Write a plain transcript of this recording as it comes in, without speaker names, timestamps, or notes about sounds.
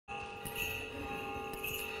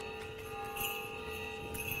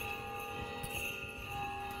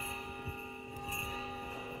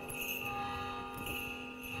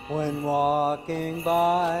When walking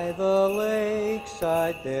by the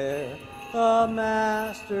lakeside there, the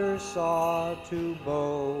master saw two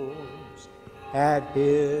boats. At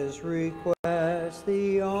his request,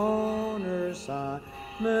 the owner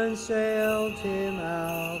Simon sailed him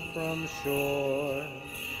out from shore.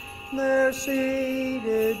 There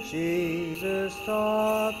seated Jesus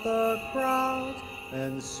taught the crowds,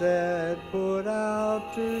 and said, "Put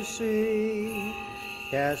out to sea,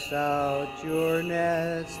 cast out your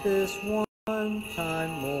nets this one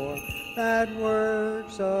time more, that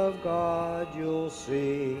works of God you'll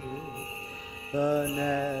see." The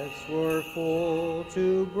nets were full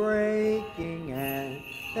to breaking, and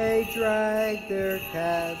they dragged their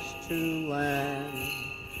catch to land.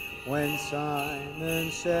 When Simon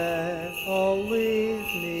said, "Oh, leave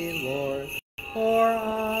me, Lord, for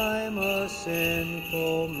I'm a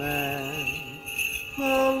sinful man,"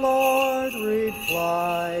 the Lord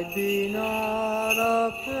replied, "Be not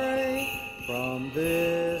afraid, from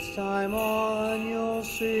this time on you'll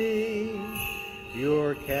see.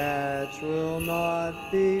 Your catch will not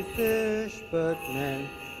be fish, but men.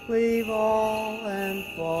 Leave all and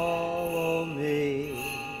follow me."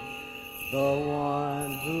 The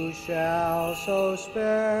one who shall sow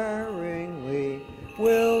sparingly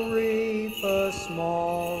will reap a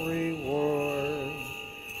small reward.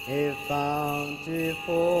 If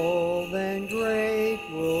bountiful, then great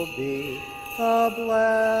will be the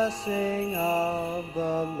blessing of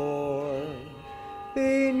the Lord.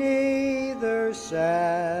 Be neither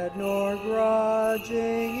sad nor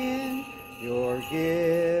grudging in your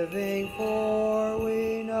giving, for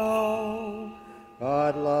we know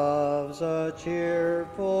God loves a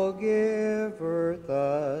cheerful giver.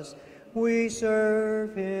 Thus we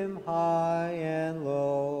serve him high and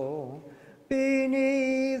low. Be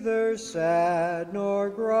neither sad nor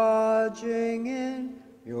grudging in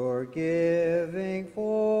your giving,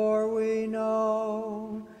 for we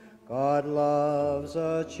know God loves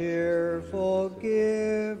a cheerful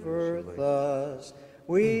giver. Thus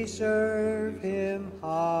we serve him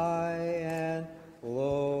high and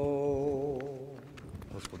low.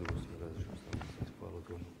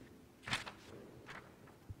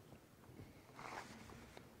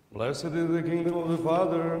 Blessed is the kingdom of the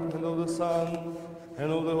Father, and of the Son,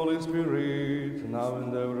 and of the Holy Spirit, now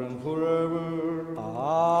and ever and forever.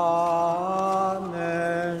 Amen.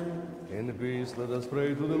 In peace let us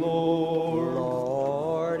pray to the Lord.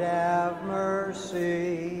 Lord, have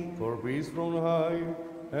mercy. For peace from high,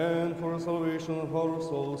 and for salvation of our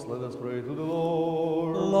souls, let us pray to the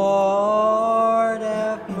Lord. Lord,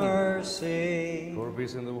 have mercy. For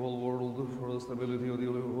peace in the whole world, for the stability of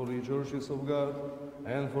the holy churches of God,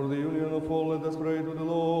 and for the union of all, let us pray to the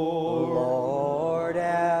Lord. Lord,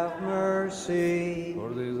 have mercy. For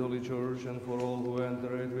this holy church, and for all who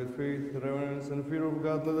enter it with faith, reverence, and fear of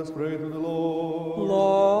God, let us pray to the Lord.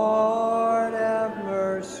 Lord, have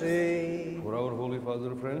mercy. For our Holy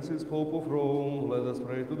Father Francis, Pope of Rome, let us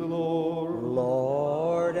pray to the Lord.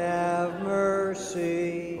 Lord, have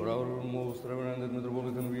mercy. For our most reverend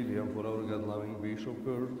Metropolitan William, for our God-loving Bishop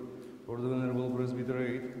Kurt, for the venerable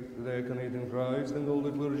presbyterate, the diaconate in Christ, and all the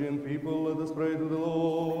clergy and people, let us pray to the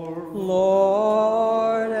Lord.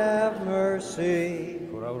 Lord, have mercy.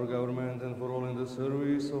 For our government and for all in the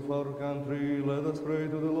service of our country, let us pray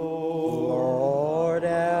to the Lord. Lord,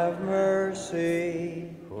 have mercy.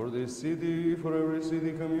 For this city, for every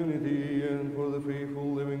city community, and for the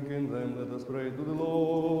faithful living in them, let us pray to the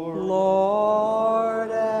Lord. Lord,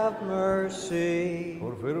 have mercy.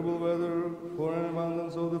 For favorable weather, for an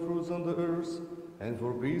abundance of the fruits on the earth, and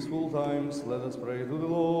for peaceful times, let us pray to the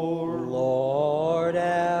Lord. Lord,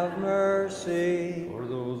 have mercy. For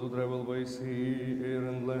those who travel by sea, air,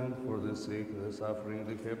 and land, for the sick, the suffering,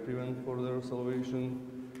 the captive, and for their salvation,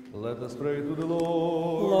 let us pray to the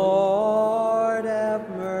Lord. Lord, have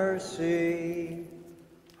mercy.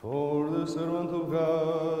 For the servant of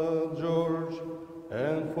God, George,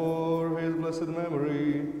 and for his blessed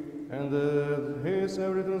memory, and that his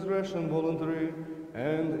every transgression voluntary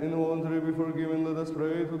and involuntary be forgiven, let us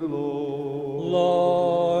pray to the Lord.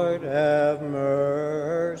 Lord, have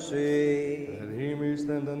mercy. That he may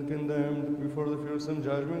stand uncondemned before the fearsome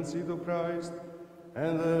judgment seat of Christ,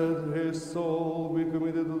 and that his soul be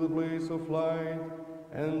committed to the place of light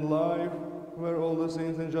and life, where all the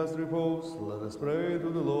saints in just repose, let us pray to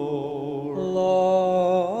the Lord.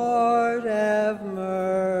 Lord, have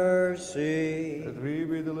mercy. That we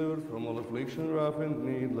be delivered from all affliction, wrath, and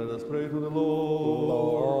need, let us pray to the Lord.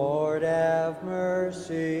 Lord, have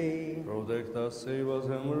mercy. Protect us, save us,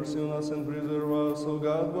 have mercy on us, and preserve us, O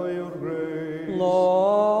God, by your grace.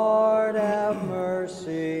 Lord, have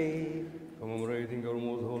mercy. Commemorating our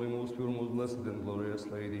most holy, most pure, most blessed and glorious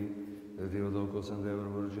Lady, the Theotokos and ever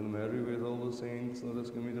Virgin Mary, with all the saints, let us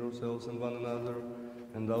commit ourselves and one another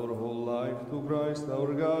and our whole life to Christ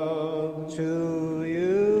our God. To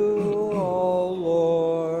you, O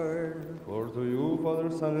Lord. For to you, Father,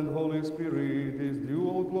 Son, and Holy Spirit, is due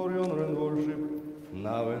all glory, honor, and worship,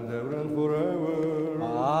 now and ever and forever.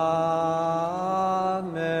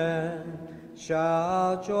 Amen.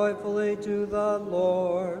 Shout joyfully to the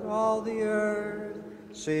Lord, all the earth.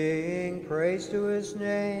 Sing praise to his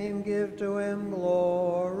name, give to him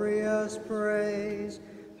glorious praise.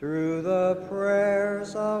 Through the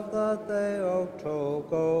prayers of the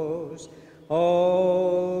Theotokos,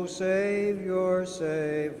 O Savior,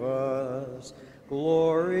 save us.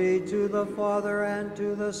 Glory to the Father, and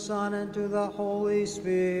to the Son, and to the Holy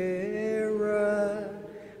Spirit,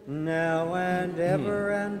 now and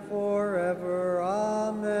ever and forever.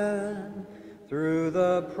 Amen. Through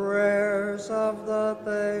the prayers of the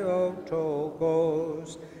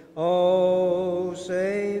Theotokos, O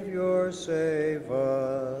Savior, save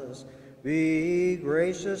us. Be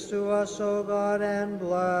gracious to us, O God, and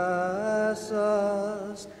bless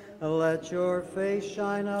us. Let your face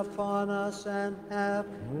shine upon us and have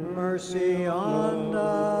mercy on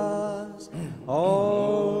us.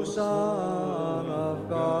 O Son of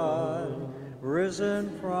God,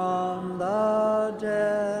 risen from the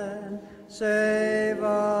dead, save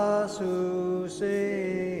us who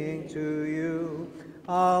sing to you.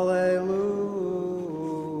 Alleluia.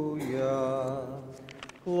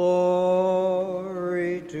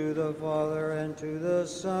 Glory to the Father, and to the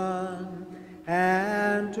Son,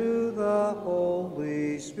 and to the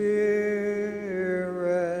Holy Spirit,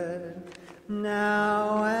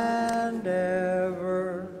 now and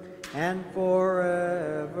ever and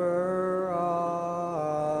forever.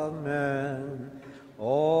 Amen.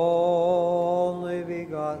 Only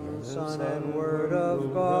begotten Son and Word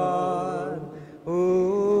of God,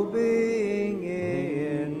 who being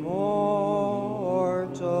immortal,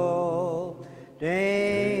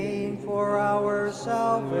 deigned for our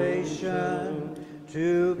salvation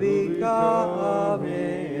to become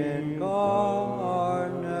incarnate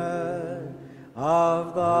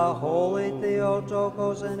of the Holy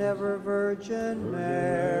Theotokos and ever Virgin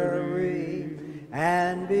Mary,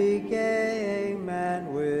 and became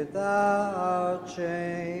man without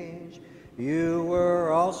change. You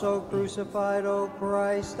were also crucified, O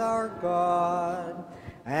Christ our God,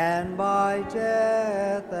 and by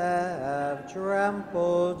death have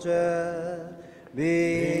trampled death,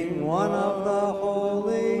 being one of the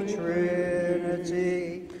Holy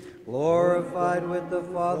Trinity, glorified with the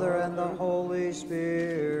Father and the Holy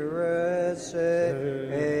Spirit,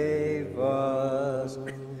 save us.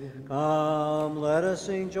 Come, let us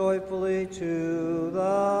sing joyfully to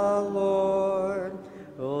the Lord.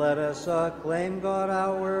 Let us acclaim God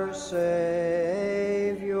our Savior.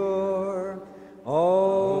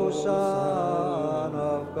 O Son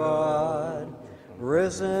of God,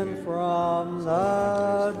 risen from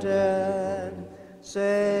the dead,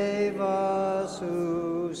 save us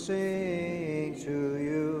who sing to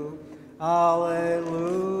you.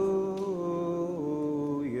 Alleluia.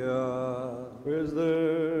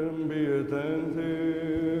 Wisdom, be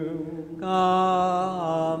attentive.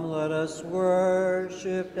 Come, let us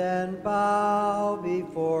worship and bow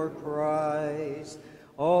before Christ.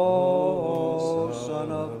 O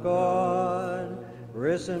Son of God,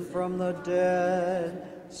 risen from the dead,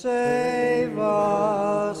 save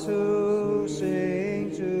us who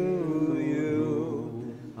sing to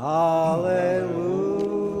you. Alleluia.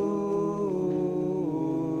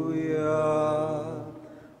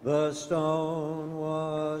 The stone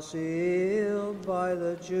was healed by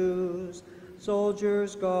the Jews.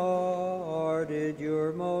 Soldiers guarded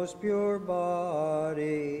your most pure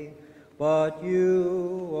body. But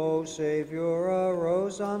you, O Savior,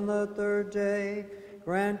 arose on the third day,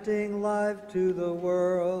 granting life to the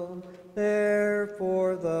world.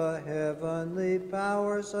 Therefore the heavenly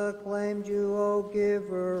powers acclaimed you, O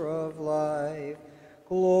Giver of life.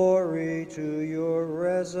 Glory to your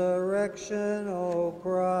resurrection, O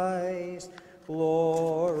Christ.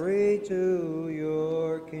 Glory to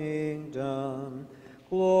your kingdom.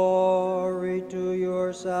 Glory to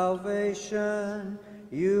your salvation.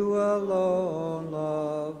 You alone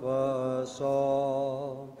love us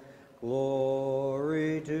all.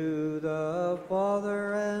 Glory to the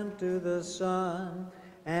Father, and to the Son,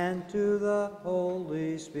 and to the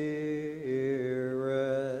Holy Spirit.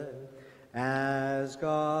 As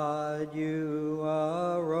God, you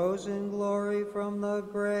arose in glory from the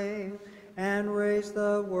grave, and raised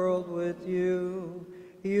the world with you.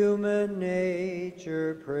 Human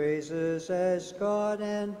nature praises as God,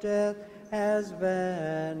 and death has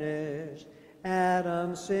vanished.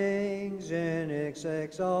 Adam sings in its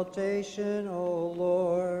exaltation, O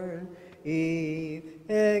Lord. Eve,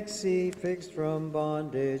 fixed from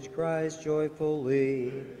bondage, cries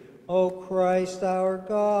joyfully, O Christ our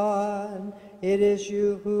God, it is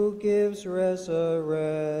you who gives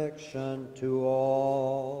resurrection to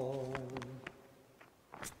all.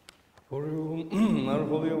 For you are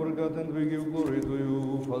holy, our God, and we give glory to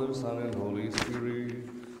you, Father, Son, and Holy Spirit,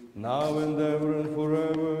 now and ever and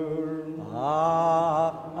forever.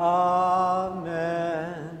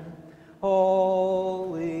 Amen.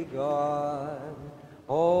 Holy God,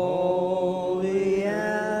 holy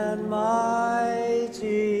and mighty,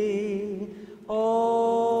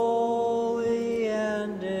 holy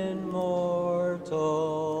and immortal,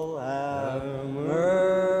 have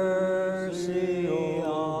mercy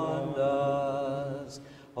on us.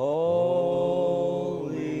 Holy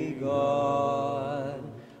God,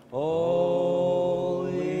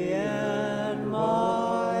 holy and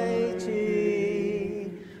mighty,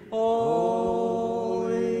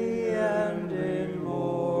 holy and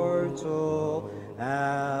immortal,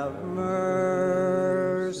 have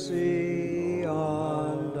mercy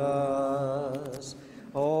on us.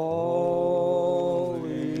 Holy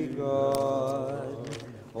God,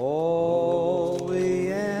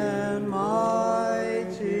 holy and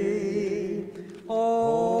mighty,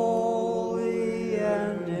 holy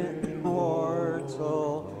and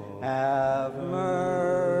immortal, have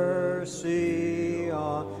mercy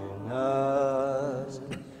on us.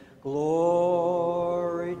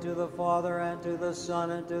 Glory to the Father, and to the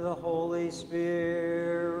Son, and to the Holy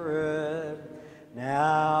Spirit,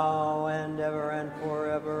 now and ever and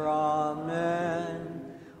forever. Amen.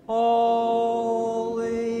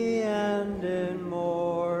 Holy and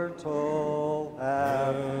immortal,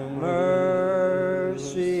 have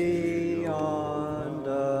mercy on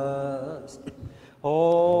us.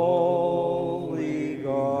 Holy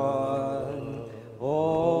God,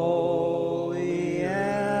 holy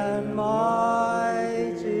and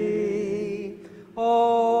mighty,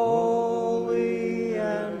 holy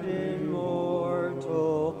and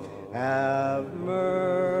immortal, have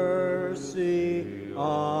mercy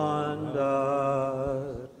on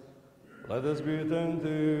us. Let us be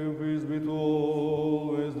attentive, peace be to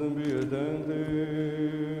all, wisdom be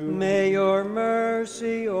attentive. May your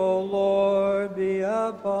mercy, O Lord, be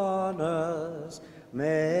upon us.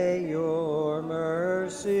 May your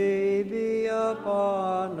mercy be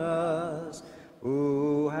upon us,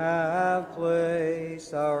 who have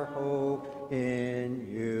placed our hope in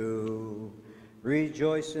you.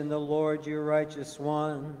 Rejoice in the Lord, you righteous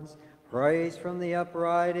ones. Praise from the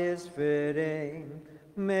upright is fitting.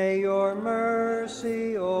 May your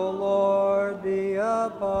mercy, O Lord, be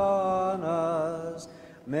upon us.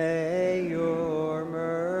 May your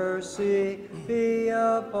mercy be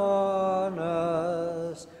upon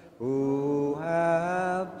us, who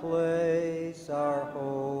have placed our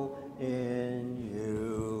hope in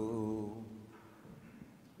you.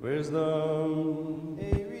 Wisdom.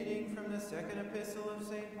 A reading from the second epistle of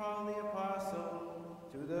St. Paul the Apostle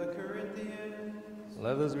to the Corinthians.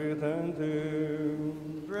 Let us be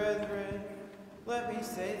attentive. Brethren, let me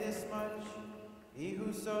say this much. He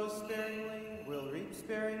who sows sparingly will reap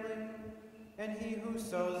sparingly, and he who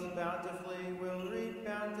sows bountifully will reap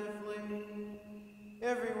bountifully.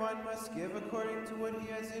 Everyone must give according to what he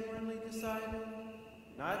has inwardly decided,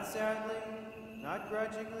 not sadly, not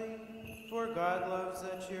grudgingly, for God loves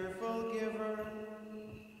a cheerful giver.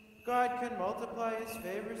 God can multiply his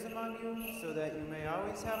favors among you, so that you may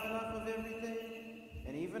always have enough of everything,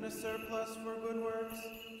 and even a surplus for good works.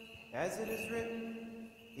 As it is written,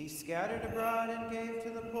 he scattered abroad and gave to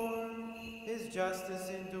the poor. His justice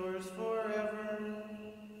endures forever.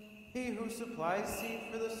 He who supplies seed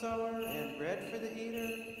for the sower and bread for the eater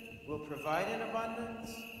will provide in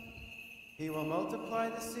abundance. He will multiply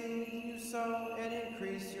the seed you sow and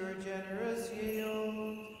increase your generous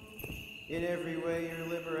yield. In every way your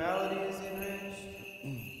liberality is enriched.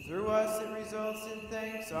 Through us it results in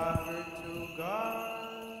thanks offered to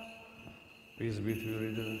God. Peace be to you,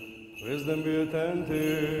 reader. Wisdom be attentive.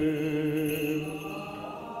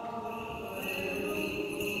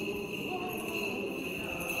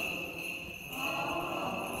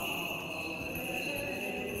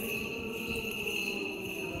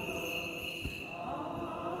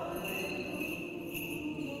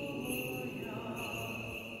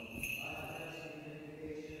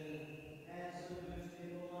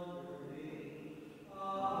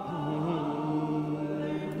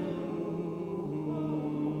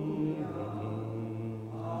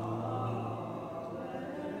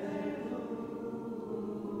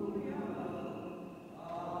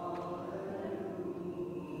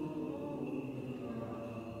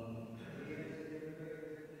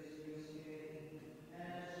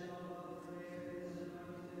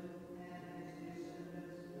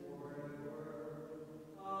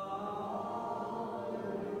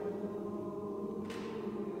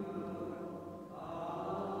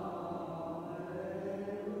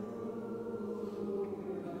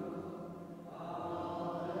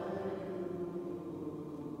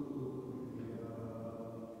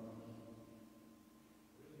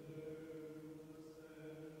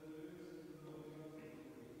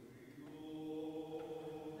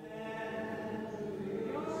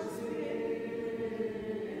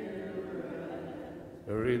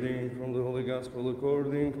 reading from the Holy Gospel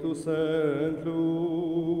according to St.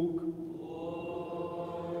 Luke.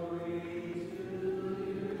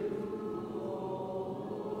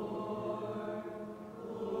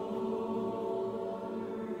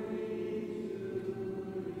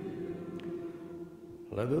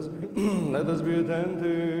 Let us be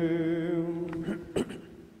attentive.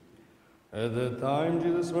 At that time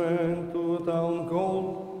Jesus went to a town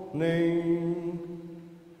called Nain,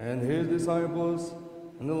 and his disciples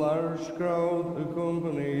and a large crowd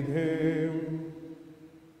accompanied him.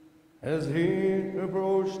 As he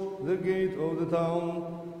approached the gate of the town,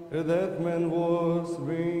 a dead man was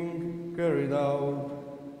being carried out,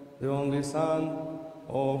 the only son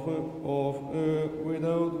of a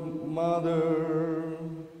widowed mother.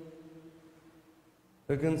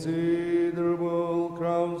 A considerable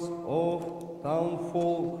crowds of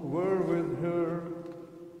townfolk were with her.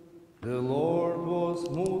 The Lord was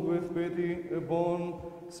moved with pity upon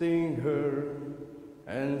seeing her,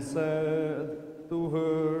 and said to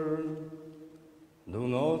her, "Do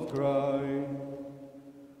not cry."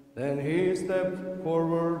 Then he stepped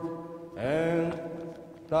forward and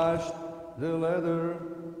touched the ladder,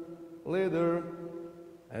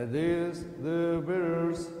 and this the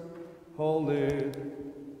bearers hold it.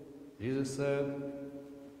 Jesus said,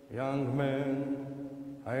 "Young man,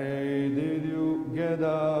 why did you get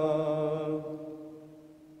up?"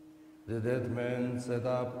 The dead man sat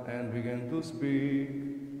up and began to speak.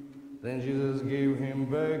 Then Jesus gave him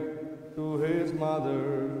back to his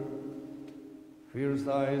mother. Fear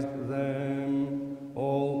seized them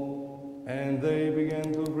all, and they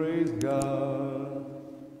began to praise God.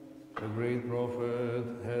 "A great prophet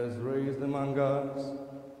has raised among us,"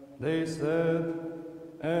 they said,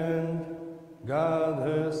 "and God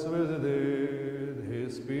has visited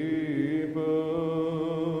his people."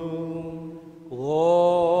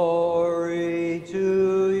 Glory to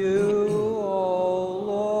you, O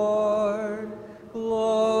Lord.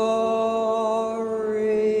 Glory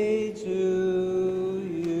to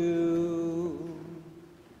you.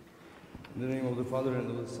 In the name of the Father, and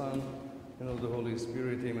of the Son, and of the Holy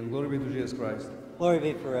Spirit, amen. Glory be to Jesus Christ. Glory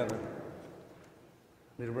be forever.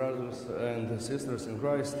 Dear brothers and sisters in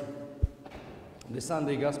Christ, the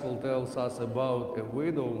Sunday Gospel tells us about a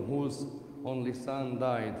widow whose only son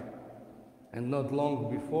died, and not long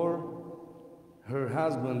before, her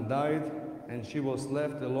husband died, and she was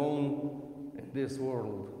left alone in this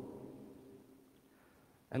world.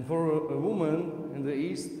 And for a woman in the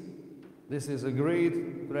East, this is a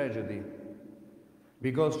great tragedy,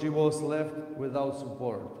 because she was left without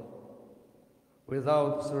support,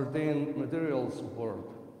 without certain material support,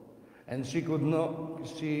 and she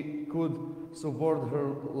could support her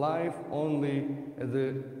life only at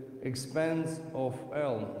the expense of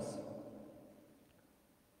alms.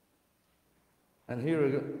 And here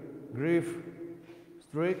a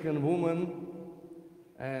grief-stricken woman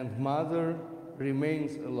and mother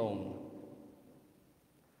remains alone.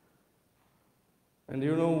 And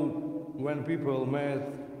you know, when people met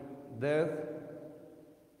death,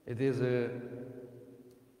 it is an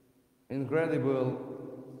incredible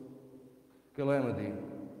calamity.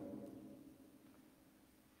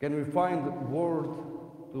 Can we find word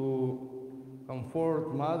to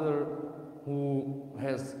comfort mother who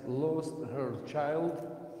has lost her child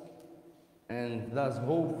and thus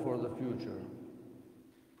hope for the future?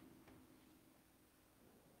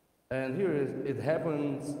 And here it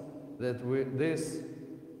happens that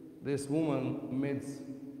this woman meets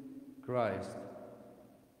Christ.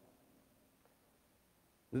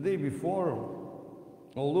 The day before,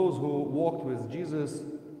 all those who walked with Jesus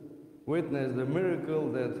witnessed the miracle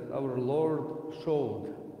that our Lord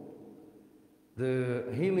showed, the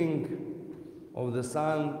healing of the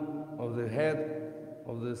son of the head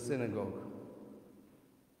of the synagogue.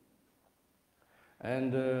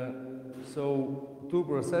 And so two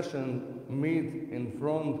processions meet in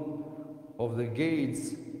front of the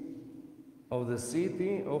gates of the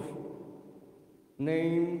city of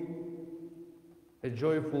Nain, a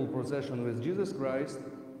joyful procession with Jesus Christ,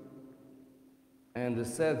 and a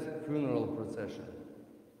sad funeral procession.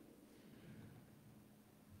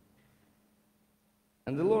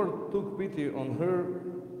 And the Lord took pity on her,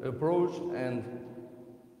 approached, and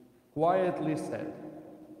quietly said,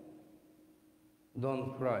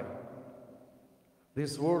 "Don't cry."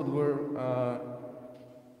 These words were a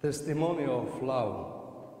testimony of love,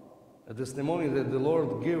 a testimony that the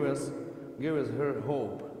Lord gave us her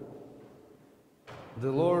hope.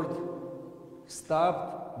 The Lord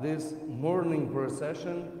stopped this mourning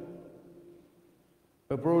procession,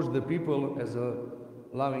 approached the people as a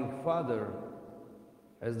loving father,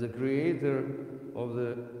 as the creator of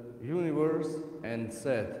the universe and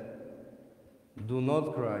said, "Do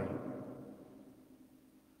not cry."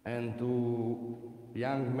 And to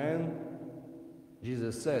young men,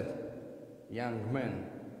 Jesus said, "Young men,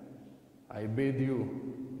 I bid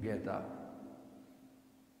you get up."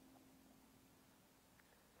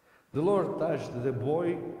 The Lord touched the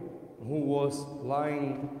boy who was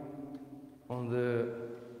lying on the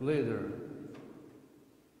litter.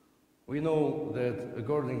 We know that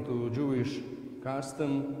according to Jewish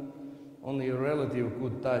custom, only a relative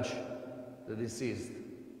could touch the deceased.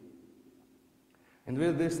 And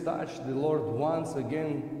with this touch, the Lord once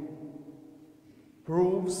again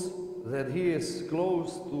proves that He is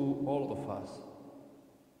close to all of us,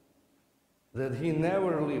 that He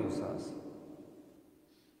never leaves us.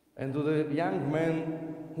 And to the young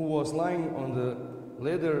man who was lying on the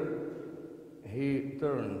litter, He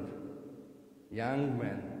turned, "Young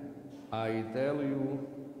man, I tell you,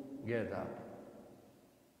 get up."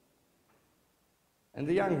 And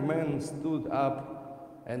the young man stood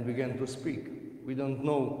up and began to speak. We don't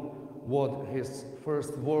know what his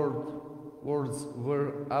first words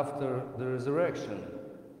were after the resurrection,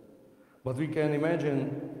 but we can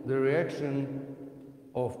imagine the reaction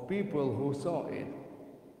of people who saw it.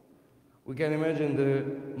 We can imagine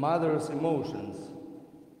the mother's emotions.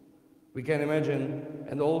 We can imagine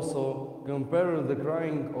and also compare the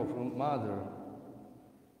crying of a mother.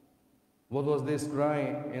 What was this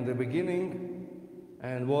cry in the beginning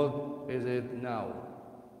and what is it now?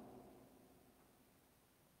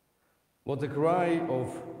 What a cry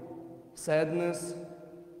of sadness,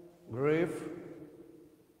 grief,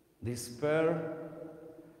 despair,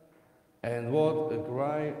 and what a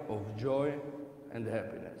cry of joy and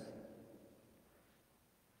happiness.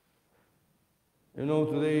 You know,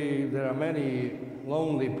 today there are many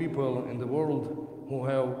lonely people in the world who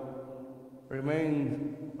have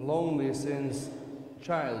remained lonely since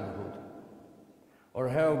childhood, or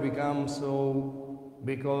have become so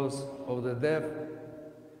because of the death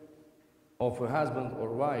of a husband or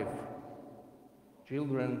wife,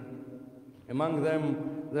 children. Among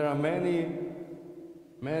them, there are many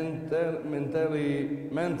mentally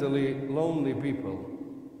lonely people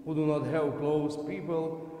who do not have close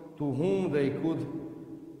people to whom they could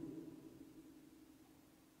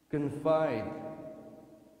confide,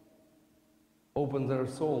 open their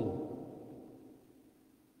soul,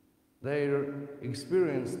 their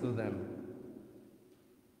experience to them,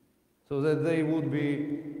 so that they would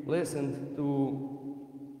be listened to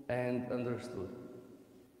and understood,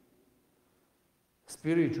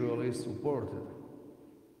 spiritually supported.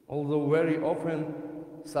 Although very often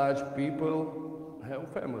such people have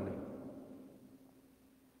family.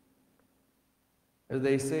 As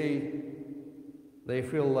they say, they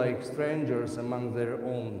feel like strangers among their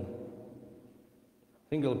own.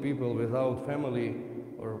 Single people without family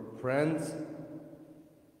or friends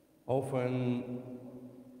often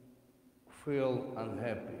feel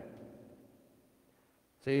unhappy.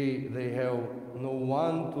 Say they have no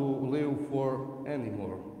one to live for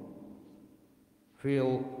anymore,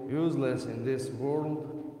 feel useless in this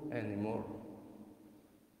world anymore.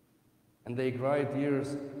 And they cry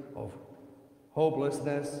tears of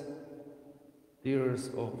hopelessness, tears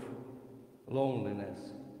of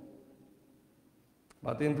loneliness.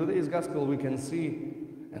 But in today's gospel we can see,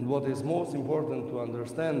 and what is most important to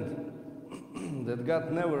understand, that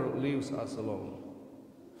God never leaves us alone,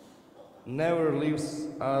 never leaves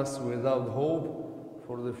us without hope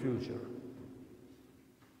for the future.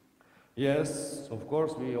 Yes, of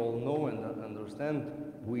course, we all know and understand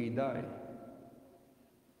we die.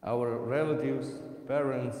 Our relatives,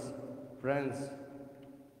 parents, friends,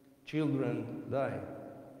 children die.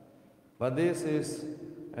 But this is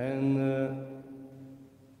an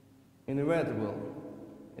inevitable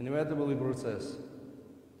process.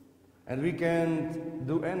 And we can't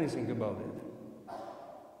do anything about it.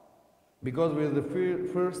 Because with the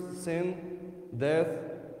first sin, death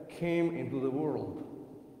came into the world.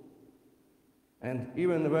 And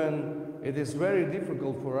even when it is very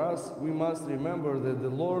difficult for us, we must remember that the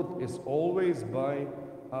Lord is always by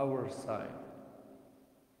our side.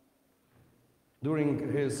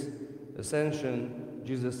 During his ascension,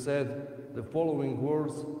 Jesus said the following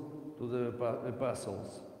words to the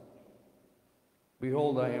apostles: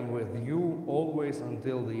 "Behold, I am with you always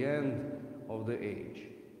until the end of the age."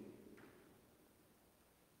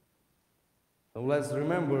 So let's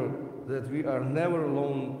remember that we are never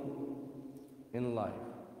alone in life.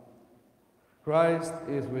 Christ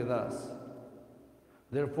is with us.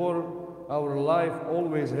 Therefore, our life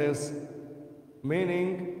always has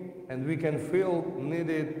meaning, and we can feel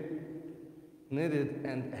needed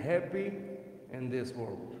and happy in this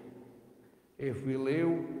world if we live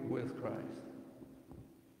with Christ.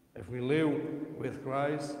 If we live with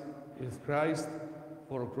Christ, is Christ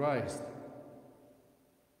for Christ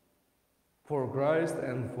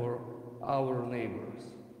and for our neighbors.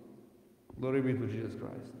 Glory be to Jesus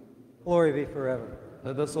Christ. Glory be forever.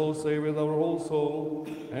 Let us all say with our whole soul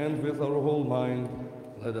and with our whole mind,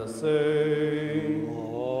 let us say,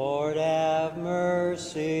 Lord, have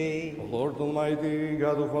mercy. O Lord Almighty,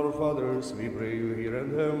 God of our fathers, we pray you hear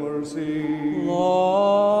and have mercy.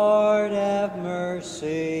 Lord, have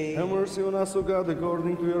mercy. Have mercy on us, O God,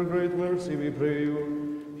 according to your great mercy, we pray you.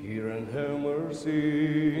 Hear and have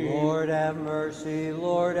mercy. Lord, have mercy.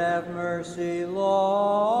 Lord, have mercy.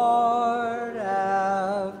 Lord,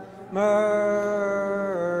 have mercy.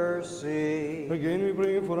 Again we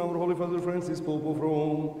pray for our Holy Father Francis, Pope of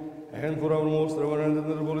Rome, and for our most reverend and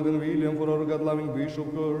Metropolitan William, for our God-loving Bishop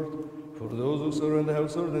Kurt, for those who serve and have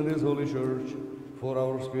served in this holy church, for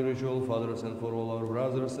our spiritual fathers and for all our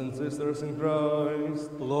brothers and sisters in Christ.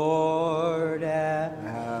 Lord,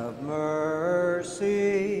 have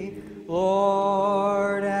mercy.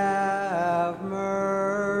 Lord, have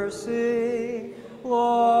mercy.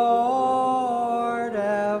 Lord,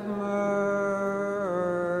 have mercy.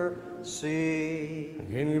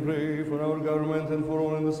 Again we pray for our government and for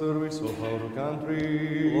all in the service of our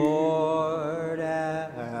country. Lord,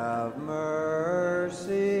 have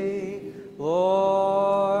mercy.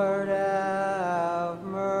 Lord, have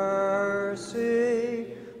mercy.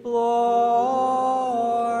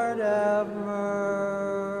 Lord, have mercy.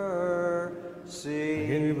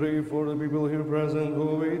 Again we pray for the people here present who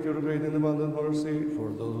await your great and abundant mercy,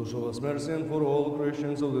 for those who show us mercy, and for all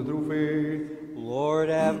Christians of the true faith. Lord,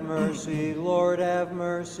 have mercy. Lord, have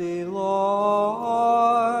mercy.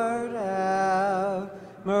 Lord, have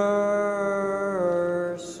mercy.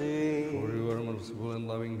 For you are merciful and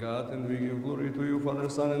loving God, and we give glory to you, Father,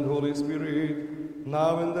 Son, and Holy Spirit,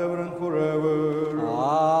 now and ever and forever.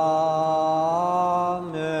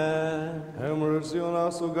 Amen. Have mercy on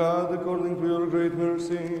us, O God, according to your great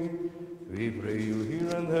mercy. We pray you hear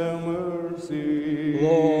and have mercy.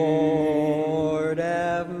 Lord,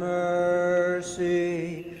 have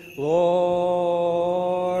mercy.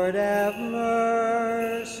 Lord, have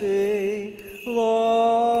mercy.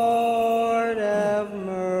 Lord, have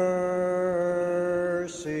mercy.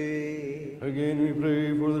 Again we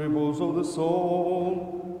pray for the repose of the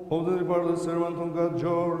soul of the departed servant of God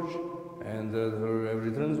George, and that her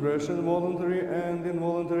every transgression, voluntary and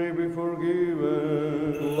involuntary, be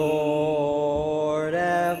forgiven. Lord,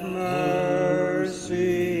 have mercy.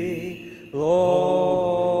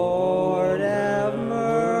 Lord, have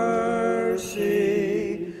mercy.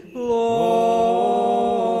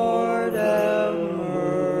 Lord, have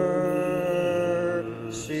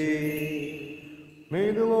mercy.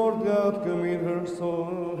 May the Lord God commit her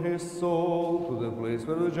soul, his soul, to the place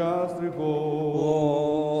where the just repose.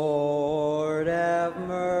 Lord, have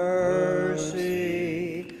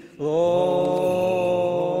mercy. Lord,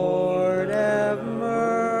 have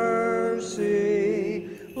mercy.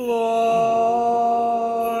 Lord,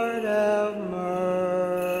 have mercy.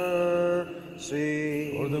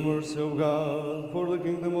 For the mercy of God, for the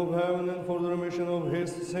kingdom of heaven, and for the remission of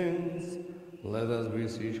his sins, let us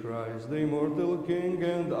beseech Christ, the immortal King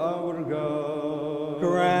and our God.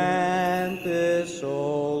 Grant this,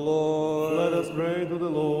 O Lord. Let us pray to the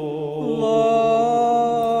Lord.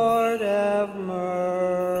 Lord, have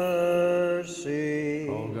mercy.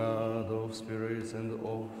 O God of spirits and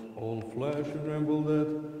of all flesh, you trembled at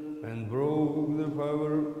and broke the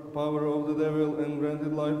power of the devil and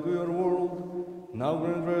granted life to your world. Now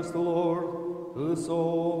grant rest, O Lord, to the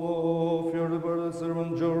soul of your departed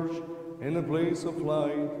servant George, in a place of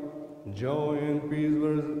light, joy and peace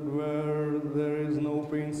where there is no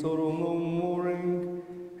pain, sorrow, no mourning.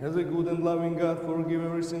 Has a good and loving God forgive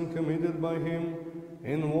every sin committed by him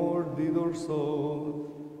in word, deed, or soul?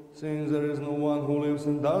 Since there is no one who lives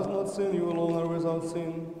and does not sin, you alone are without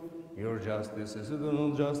sin. Your justice is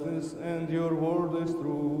eternal justice, and your word is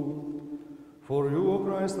true. For you, O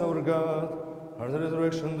Christ our God, are the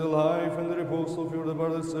resurrection, the life, and the repose of your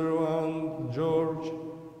departed servant George.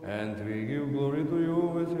 And we give glory to you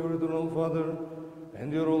with your eternal Father,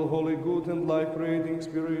 and your all holy, good, and life-creating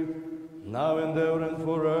Spirit, now and ever and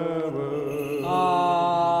forever. Amen.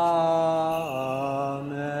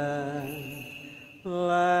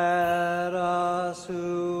 Let us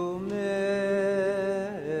who mystically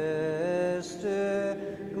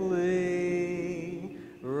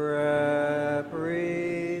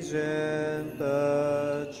represent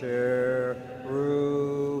the cherubim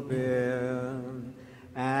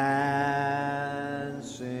and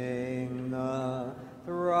sing the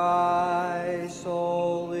thrice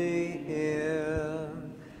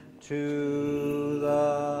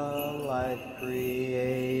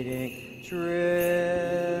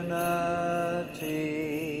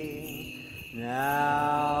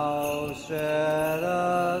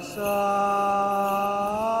aside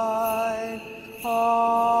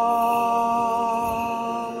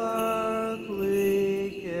all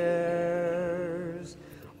earthly cares,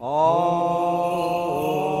 all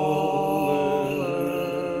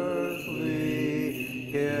earthly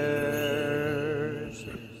cares.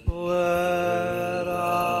 Let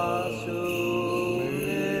us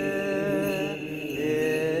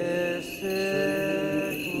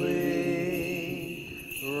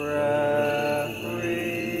humanistically represent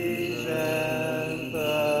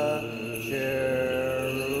the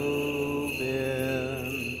cherubim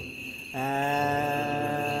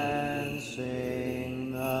and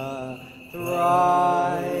sing the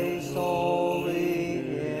thrice holy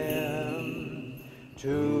hymn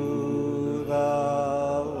to the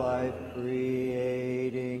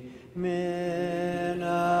life-creating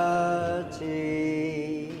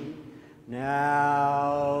Trinity,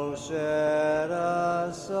 now set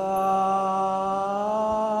aside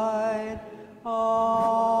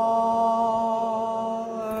all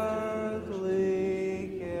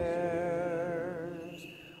earthly cares,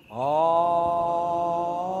 all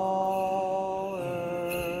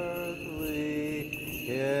earthly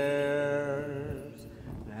cares,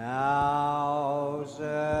 now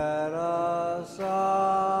set aside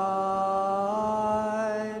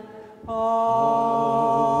all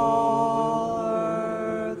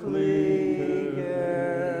earthly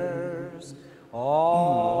cares, all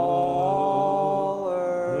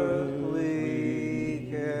earthly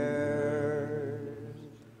cares.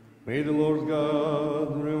 May the Lord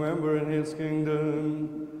God remember in his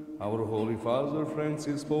kingdom our Holy Father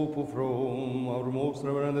Francis, Pope of Rome, our most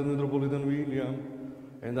reverend and Metropolitan William,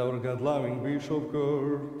 and our God-loving Bishop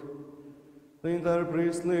Kurt, the entire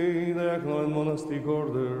priestly, diaconal, and monastic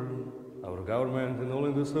order, our government, and all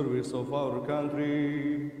in the service of our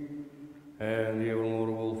country, and the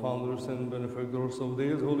evermore founders and benefactors of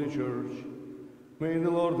this holy church. May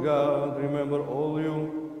the Lord God remember all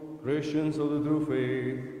you, Christians of the true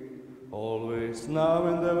faith, always, now,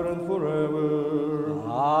 and ever, and forever.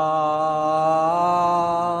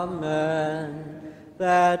 Amen.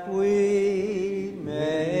 That we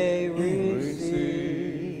may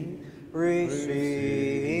receive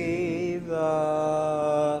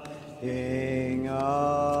the King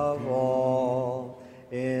of all,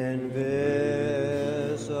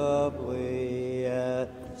 invisibly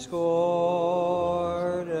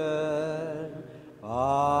escorted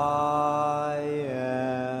by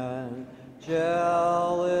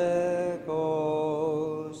angelic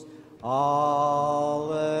host. Alleluia,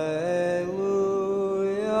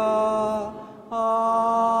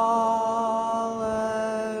 alleluia,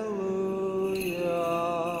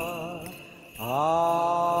 alleluia.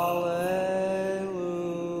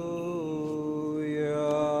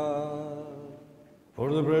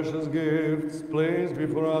 For the precious gifts placed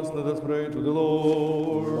before us, let us pray to the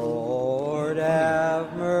Lord. Lord,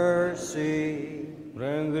 have mercy.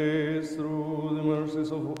 Grant this through the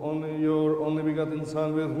mercies of your only begotten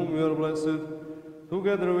Son, with whom you are blessed,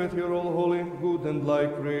 together with your all holy, good, and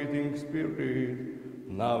life-creating Spirit,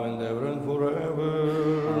 now and ever and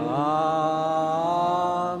forever.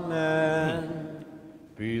 Amen.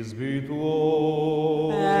 Peace be to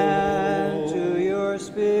all. And to your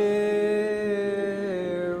spirit.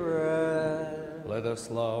 Let us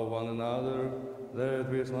love one another, that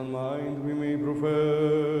with one mind we may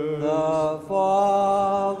profess The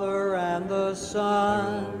Father and the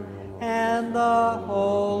Son and the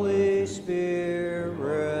Holy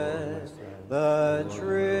Spirit, the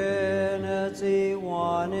Trinity,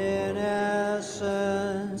 one in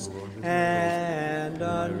essence and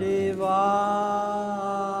undivided.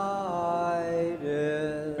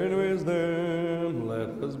 in wisdom. Let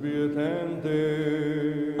us be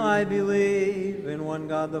attentive. I believe in one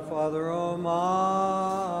God the Father Almighty,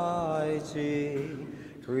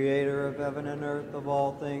 creator of heaven and earth, of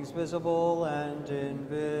all things visible and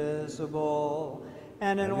invisible,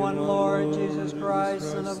 and in one Lord Jesus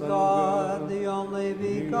Christ, Son of God, the only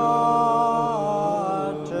begotten,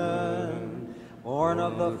 born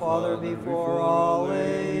of the Father before all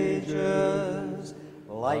ages,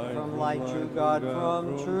 light from light, true God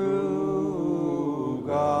from true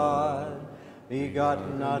God,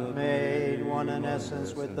 begotten, not made, one in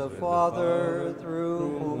essence with the Father,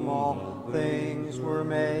 through whom all things were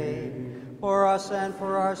made. For us and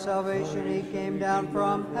for our salvation he came down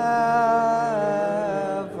from heaven,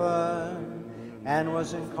 and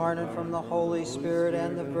was incarnate from the Holy Spirit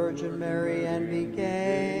and the Virgin Mary, and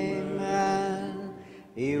became man.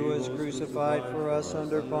 He was crucified for us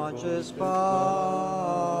under Pontius Pilate,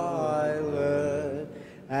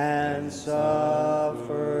 and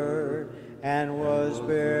suffered, and was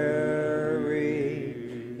buried.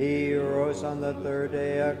 He rose on the third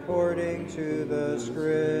day according to the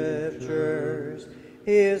Scriptures.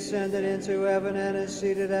 He ascended into heaven and is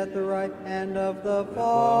seated at the right hand of the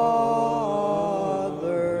Father.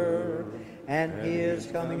 And he is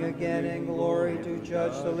coming again in glory to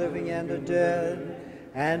judge the living and the dead,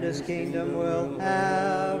 and his kingdom will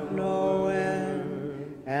have no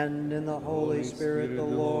end. And in the Holy Spirit, the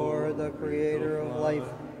Lord, the creator of life,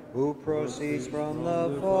 who proceeds from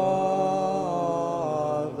the Father,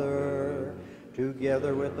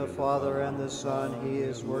 together with the Father and the Son, he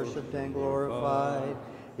is worshipped and glorified.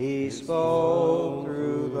 He spoke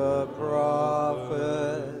through the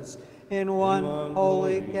prophets. In one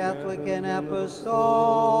holy Catholic and Apostolic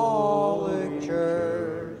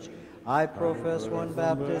Church, I profess one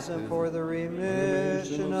baptism for the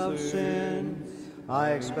remission of sins.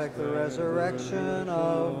 I expect the resurrection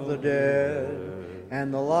of the dead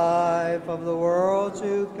and the life of the world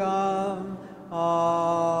to come.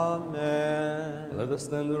 Amen. Let us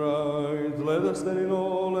stand right, let us stand in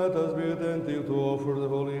awe, let us be attentive to offer the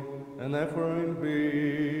holy and offering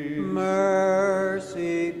peace.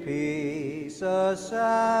 Mercy, peace, a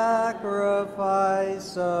sacrifice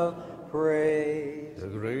of praise. The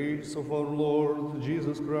grace of our Lord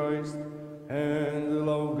Jesus Christ, and the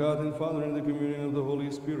love of God and Father, and the communion of the Holy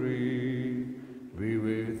Spirit be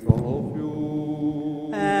with all of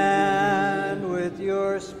you. And with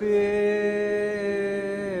your spirit.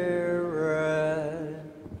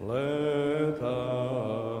 Let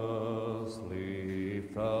us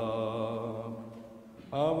lift up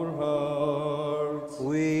our hearts.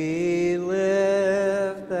 We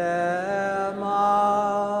lift them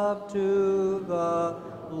up to the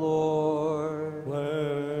Lord.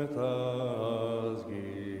 Let us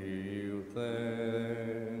give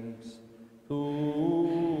thanks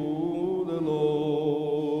to the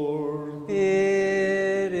Lord.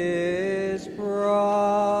 It is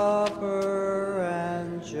proper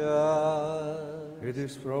and just. It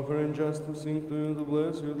is proper and just to sing to you, to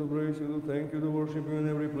bless you, to praise you, to thank you, to worship you in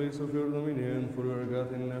every place of your dominion, for you are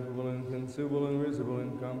God ineffable, invincible, invisible,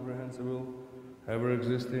 incomprehensible, ever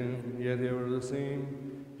existing, yet ever the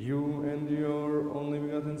same. You and your only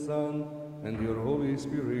begotten Son, and your Holy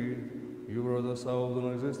Spirit, you brought us out of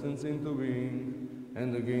existence into being,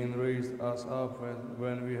 and again raised us up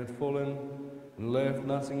when we had fallen, and left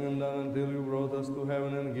nothing undone until you brought us to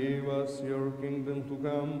heaven and gave us your kingdom to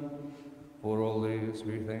come. For all this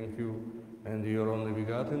we thank you, and your only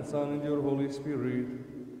begotten Son and your Holy Spirit,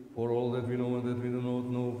 for all that we know and that we do not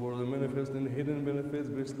know, for the manifest and hidden benefits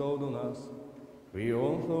bestowed on us. We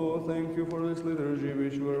also thank you for this liturgy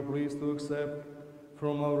which you are pleased to accept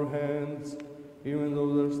from our hands, even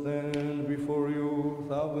though there stand before you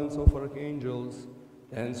thousands of archangels,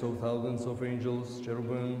 tens of thousands of angels,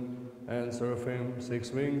 cherubim, and seraphim,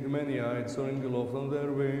 six-winged, many-eyed, soaring aloft on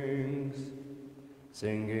their wings,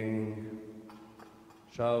 singing,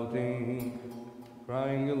 shouting,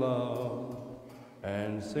 crying aloud,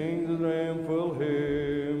 and sing the triumphal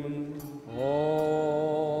hymn.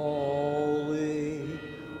 Holy,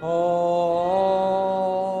 holy,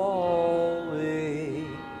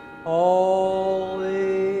 holy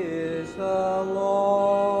is the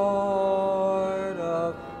Lord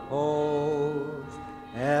of hosts.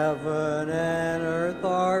 Heaven and earth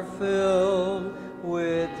are filled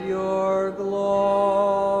with your glory.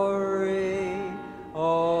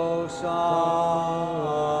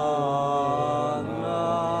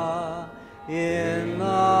 Hosanna in the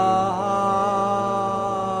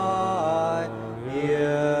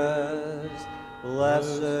highest.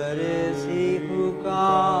 Blessed is he who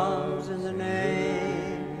comes in the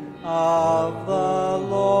name of the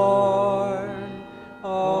Lord.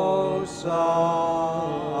 Hosanna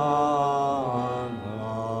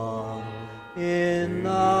in the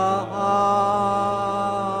highest.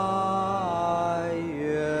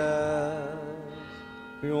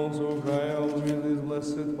 We also cry out with his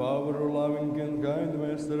blessed power, loving and kind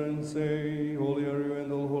Master, and say, Holy are you,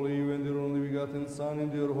 and all holy you, and your only begotten Son,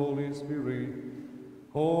 and your Holy Spirit.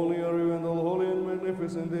 Holy are you, and all holy and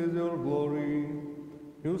magnificent is your glory.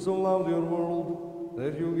 You so loved your world,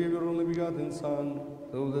 that you gave your only begotten Son,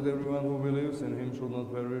 so that everyone who believes in him should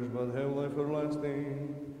not perish, but have life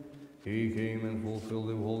everlasting. He came and fulfilled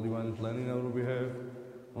the whole divine plan in our behalf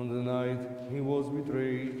on the night he was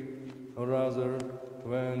betrayed, or rather,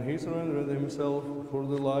 when he surrendered himself for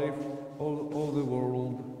the life of the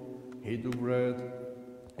world. He took bread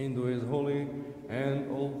into his holy and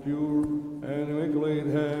all pure and immaculate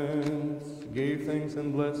hands, gave thanks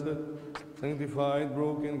and blessed it, sanctified,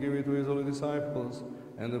 broke, and gave it to his holy disciples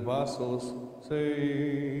and apostles,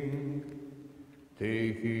 saying,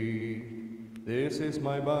 Take, eat, this is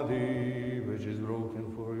my body, which is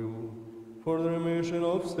broken for you. for the remission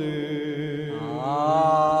of sin.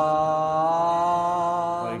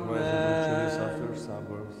 Likewise, the church after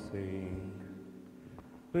supper, saying,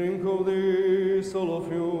 Drink of this, all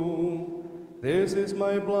of you. This is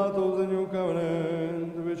my blood of the new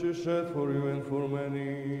covenant, which is shed for you and for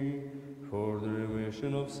many, for the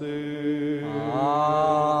remission of sins.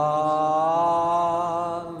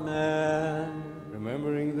 Amen.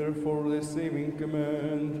 Remembering therefore this saving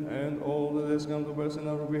command, and all that has come to pass in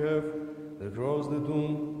our behalf, the cross, the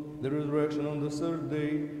tomb, the resurrection on the third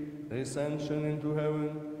day, the ascension into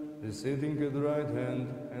heaven, the sitting at the right hand,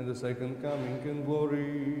 and the second coming in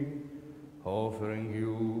glory, offering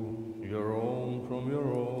you your own from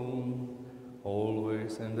your own,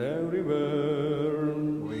 always and everywhere.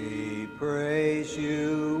 We praise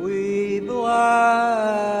you, we bless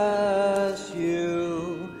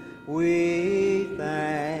you, we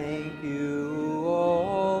thank you,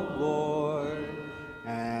 O Lord,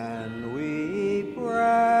 and we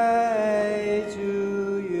pray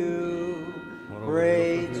to you,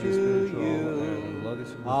 pray to you,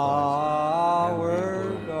 our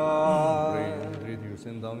God.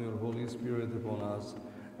 Send down your Holy Spirit upon us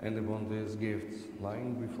and upon these gifts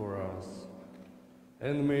lying before us.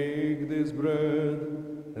 And make this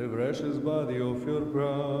bread the precious body of your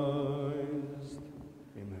Christ.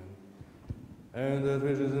 Amen. And that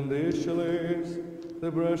which is in these chalice,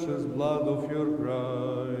 the precious blood of your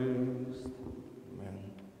Christ. Amen.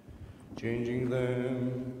 Changing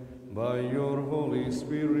them by your Holy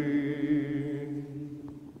Spirit,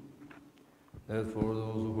 that for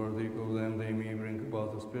those who partake of them they may bring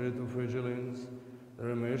about the spirit of vigilance, the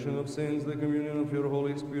remission of sins, the communion of your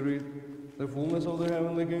Holy Spirit, the fullness of the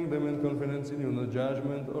heavenly kingdom, and confidence in you, no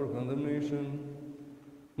judgment or condemnation.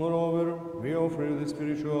 Moreover, we offer you the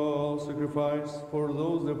spiritual sacrifice for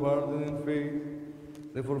those departed in faith,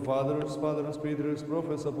 the forefathers, fathers, patriarchs,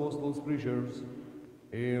 prophets, apostles, preachers,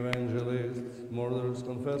 evangelists, martyrs,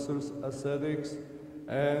 confessors, ascetics,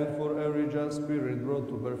 and for every just spirit brought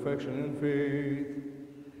to perfection in faith,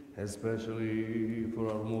 especially for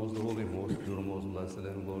our most holy, most pure, most blessed,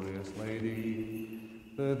 and glorious Lady,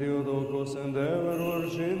 the Theotokos and ever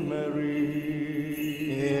Virgin Mary.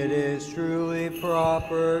 It is truly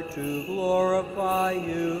proper to glorify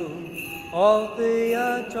you, O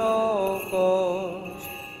Theotokos,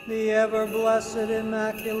 the ever blessed,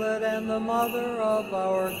 immaculate, and the Mother of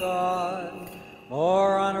our God,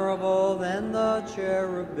 more honorable than the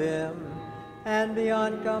cherubim, and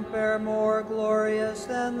beyond compare more glorious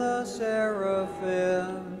than the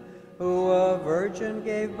seraphim, who a virgin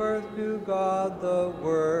gave birth to God the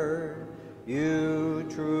Word. You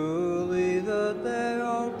truly the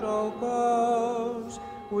Theotokos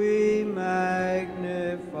we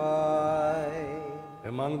magnify.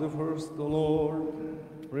 Among the first, the Lord,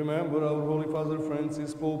 remember our Holy Father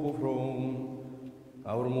Francis, Pope of Rome,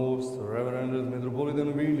 our most reverend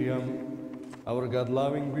Metropolitan William, our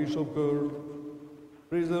God-loving Bishop Kurt.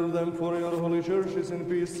 Preserve them for your holy churches in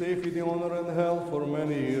peace, safety, honor, and health for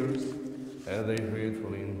many years, as they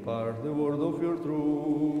faithfully impart the word of your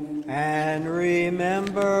truth. And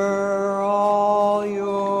remember all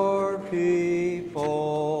your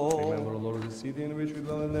people. Remember, Lord, the city in which we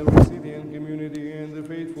dwell, and every city and community, and the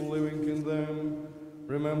faithful living in them.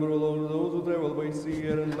 Remember, Lord, those who travel by sea,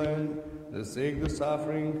 air, and land, the sick, the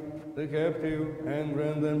suffering, the captive, and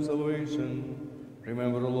grant them salvation.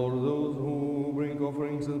 Remember, Lord, those who bring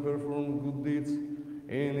offerings and perform good deeds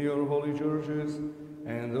in your holy churches,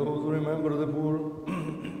 and those who remember the poor,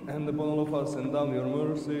 and upon all of us send down your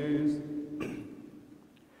mercies.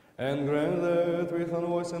 And grant that with one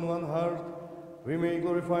voice and one heart we may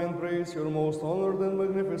glorify and praise your most honored and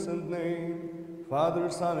magnificent name, Father,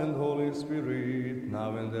 Son, and Holy Spirit,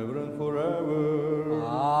 now and ever and forever.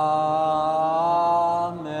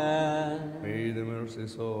 Amen. May the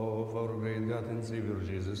mercies of our great God and Savior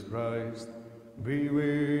Jesus Christ be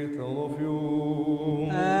with all of you.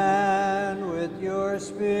 And with your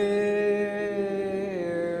spirit.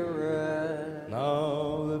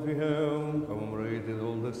 Now that we have commemorated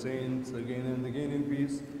all the saints again and again in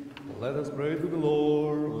peace, let us pray to the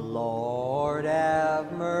Lord. Lord,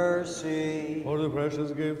 have mercy. For the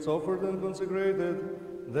precious gifts offered and consecrated,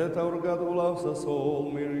 that our God who loves us all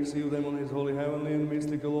may receive them on his holy heavenly and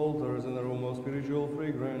mystical altars in aroma of spiritual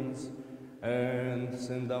fragrance, and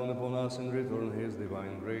send down upon us in return his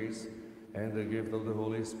divine grace and the gift of the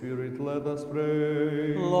Holy Spirit. Let us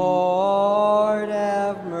pray. Lord,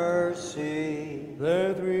 have mercy.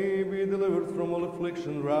 That we be delivered from all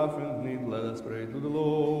affliction, wrath, and need, let us pray to the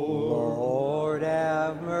Lord. Lord,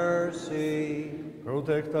 have mercy.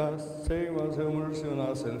 Protect us, save us, have mercy on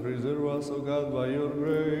us, and preserve us, O God, by your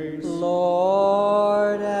grace.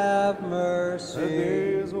 Lord, have mercy.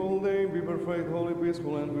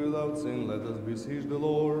 peaceful and without sin, let us beseech the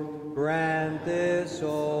Lord. Grant this, O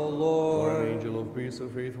For an Lord. angel of peace, a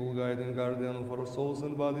faithful guide and guardian of our souls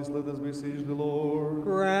and bodies, let us beseech the Lord.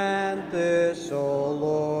 Grant this, O For the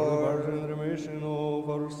Lord. pardon and remission of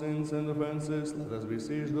our sins and offenses, let us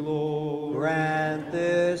beseech the Lord. Grant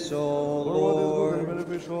this, O For what is good and Lord.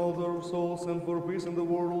 beneficial to our souls and for peace in the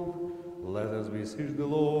world, let us beseech the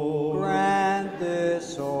Lord. Grant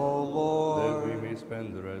this, O That we Lord. may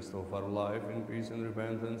spend the rest of our life in peace and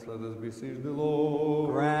repentance, let us beseech the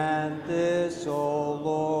Lord. Grant this, O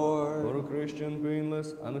Lord. For a Christian,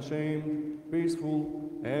 painless, unashamed,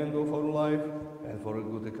 peaceful end of our life, and for a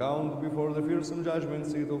good account before the fearsome judgment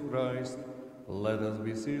seat of Christ, let us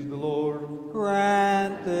beseech the Lord.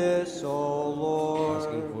 Grant this, O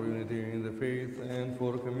Asking Lord. for unity in the faith and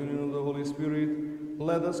for communion of the Holy Spirit,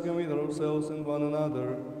 let us commit ourselves and one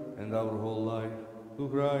another and our whole life to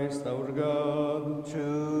Christ our God.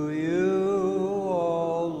 To you,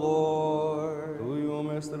 O Lord. To you, O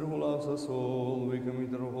Master, who loves us all, we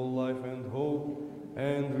commit our whole life and hope,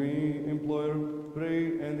 and we implore,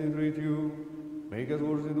 pray, and entreat you. Make us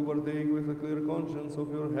worthy to partake with a clear conscience of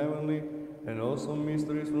your heavenly and awesome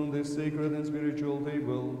mysteries from this sacred and spiritual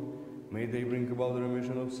table. May they bring about the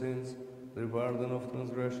remission of sins, the pardon of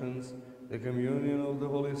transgressions, the communion of the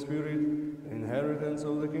Holy Spirit, the inheritance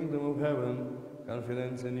of the kingdom of heaven,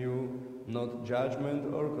 confidence in you, not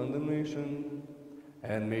judgment or condemnation.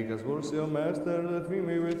 And make us worthy, O Master, that we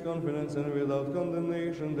may with confidence and without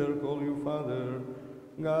condemnation dare call you Father,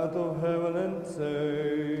 God of heaven, and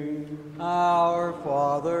say, Our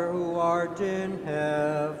Father who art in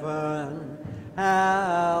heaven,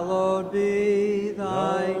 hallowed be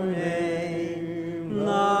thy name.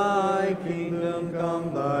 Thy kingdom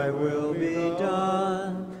come, thy will be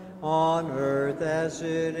done, on earth as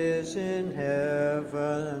it is in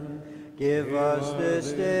heaven. Give us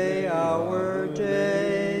this day our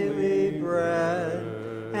daily bread,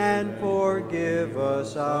 and forgive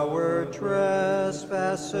us our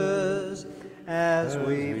trespasses, as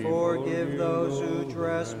we forgive those who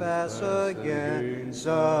trespass against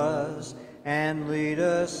us. And lead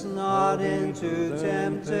us not into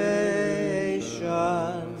temptation,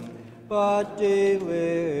 but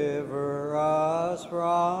deliver us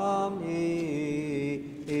from evil.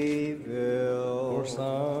 For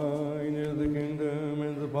thine is the kingdom,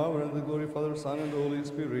 and the power, and the glory, Father, Son, and the Holy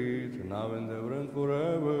Spirit, now and ever, and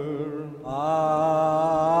forever.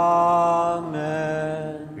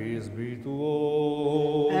 Amen. Peace be to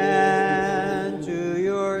all. And to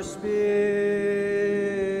your spirit.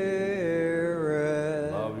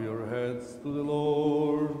 Bow your heads to the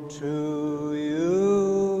Lord. To you,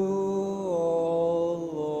 O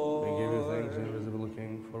Lord. We give you thanks, invisible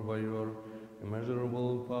King, for by your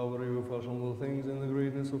immeasurable power you have fashioned all things in the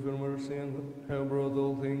greatness of your mercy, and have brought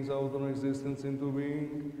all things out of existence into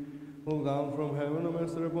being. Look down from heaven, O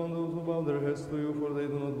Master, upon those who bow their heads to you, for they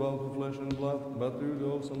do not bow to flesh and blood, but to you, the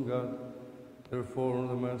awesome God. Therefore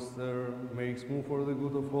the Master makes move for the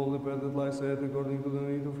good of all the path that lies ahead according to the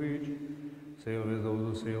need of each. Sail with those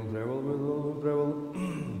who sail, travel with those who travel,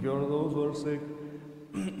 cure those who are sick,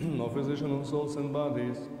 no physician of souls and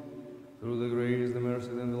bodies. Through the grace, the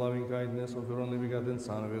mercy, and the loving kindness of your only begotten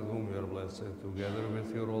Son, with whom you are blessed, together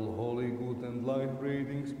with your all holy, good, and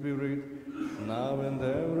life-creating Spirit, now and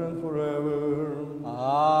ever and forever.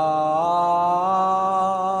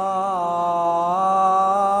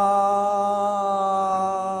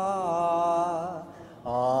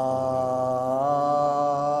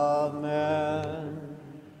 Amen.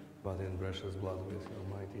 But in precious blood with your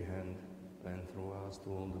mighty hand, and through us to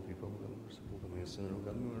all the people, God be merciful to me, a sinner.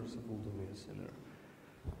 God be merciful to me, a sinner.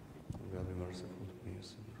 God be merciful to me, a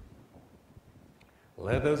sinner.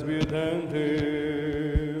 Let us be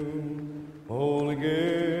attentive, holy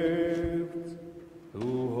gifts to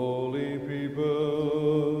holy people.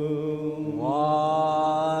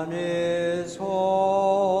 One is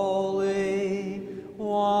holy,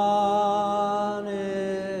 one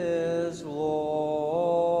is Lord,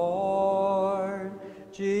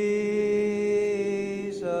 Jesus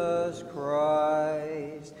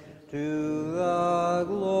Christ, to the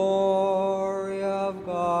glory of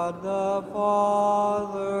God the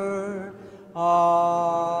Father.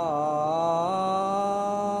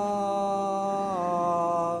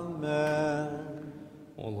 Amen.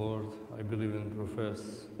 O Lord, I believe and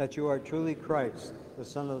profess That you are truly Christ, the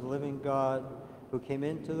Son of the living God, who came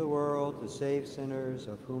into the world to save sinners,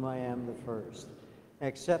 of whom I am the first.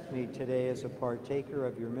 Accept me today as a partaker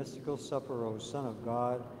of your mystical supper, O Son of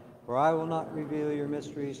God, for I will not reveal your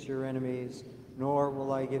mysteries to your enemies, nor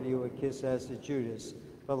will I give you a kiss as to Judas,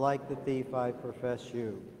 but like the thief I profess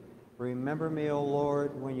you. Remember me, O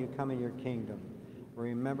Lord, when you come in your kingdom.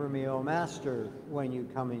 Remember me, O Master, when you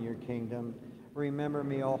come in your kingdom. Remember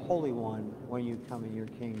me, O Holy One, when you come in your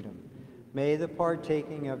kingdom. May the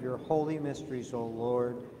partaking of your holy mysteries, O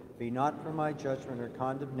Lord, be not for my judgment or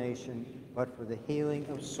condemnation, but for the healing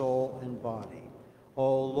of soul and body.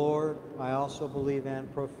 O Lord, I also believe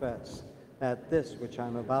and profess that this which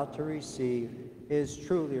I'm about to receive is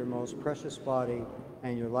truly your most precious body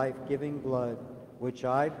and your life-giving blood, which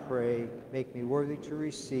I pray make me worthy to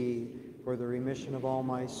receive for the remission of all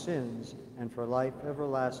my sins and for life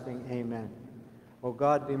everlasting. Amen. O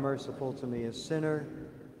God, be merciful to me, a sinner.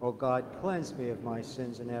 O God, cleanse me of my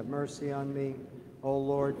sins and have mercy on me. O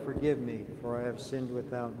Lord, forgive me, for I have sinned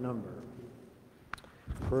without number.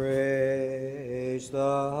 Praise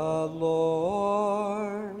the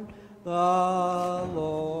Lord,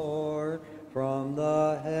 from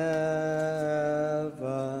the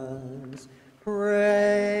heavens.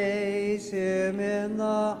 Praise him in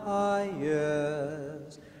the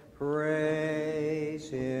highest.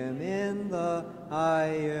 Praise him in the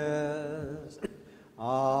highest.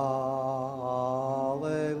 Alleluia,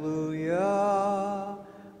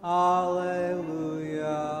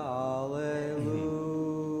 alleluia, alleluia.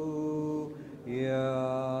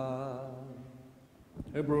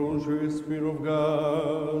 Approach with Spirit of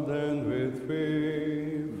God and with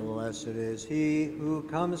faith. Blessed is he who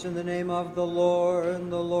comes in the name of the Lord.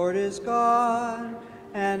 The Lord is God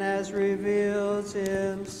and has revealed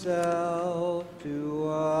himself to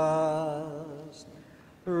us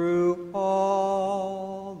through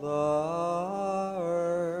all the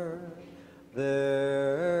earth.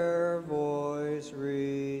 Their voice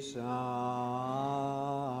resounds,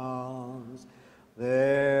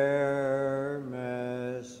 their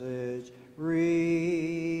message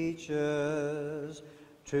reaches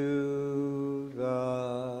to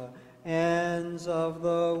the ends of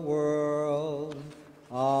the world.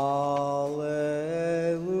 Alleluia,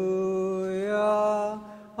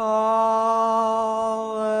 alleluia,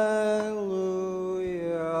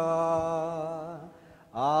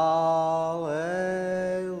 alleluia.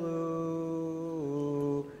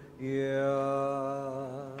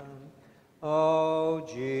 O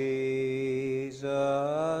Jesus,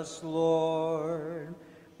 Lord,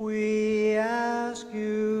 we ask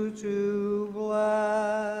you to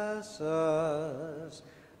bless us,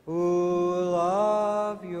 who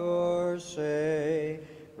love your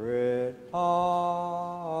sacred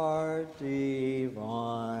heart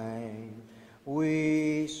divine.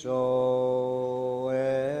 We so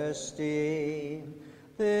esteem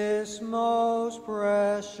this most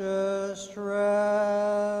precious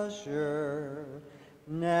treasure,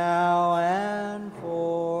 now and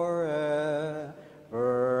forever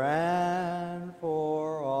and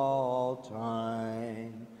for all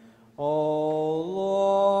time. O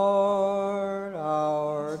Lord,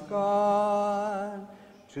 our God,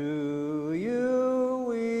 to you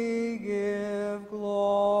we give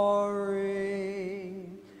glory.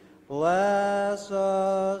 Bless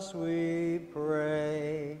us, we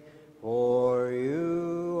pray, for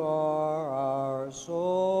you are our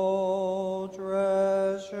sole treasure.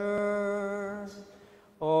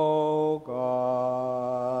 O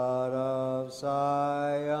God of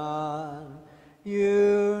Zion,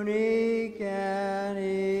 unique and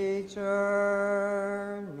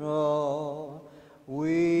eternal,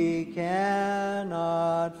 we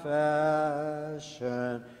cannot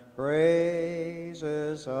fashion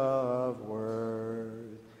praises of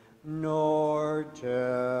worth, nor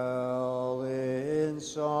tell in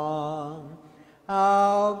song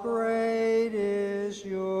how great is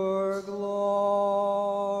your glory,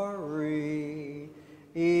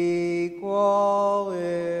 equal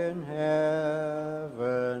in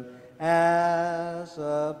heaven as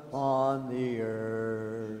upon the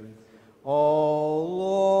earth. O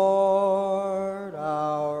Lord,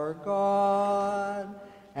 our God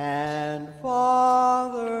and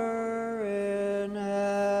Father in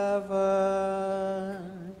heaven,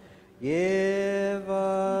 give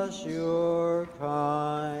us your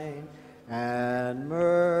kind and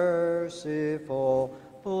merciful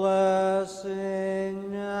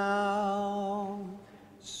blessing now.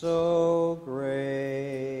 So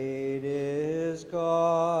great is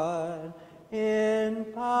God in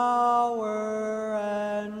power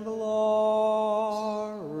and glory,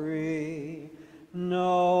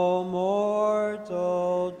 no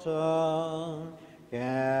mortal tongue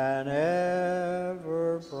can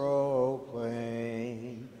ever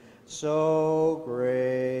proclaim. So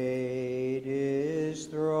great is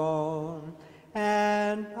throne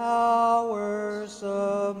and power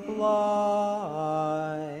sublime,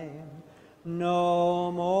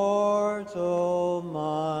 no mortal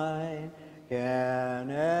mind can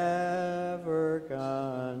ever come.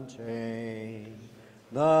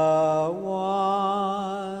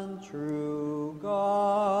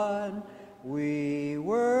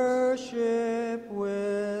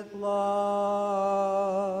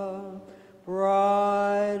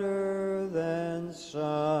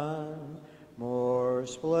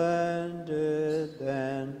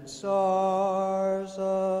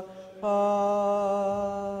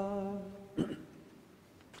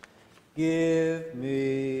 Give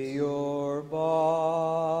me your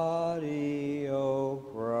body, O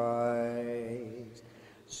Christ,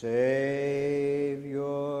 Savior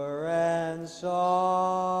and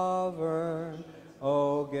Sovereign,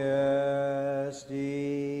 O guest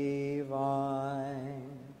divine.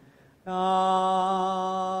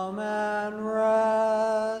 Come and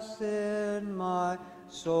rest in my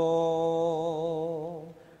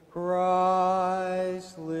soul,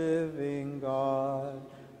 Christ, living God,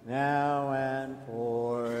 now and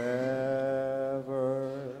forever.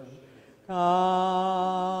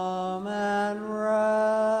 Come and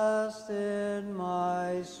rest in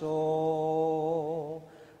my soul,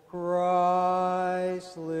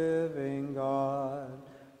 Christ, living God,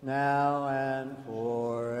 now and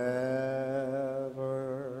forever.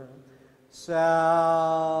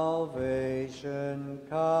 Salvation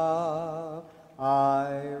cup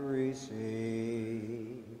I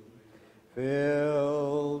receive,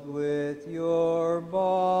 filled with your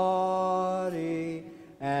body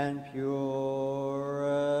and purest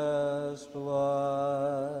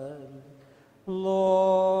blood.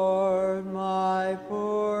 Lord, my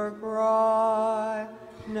poor cry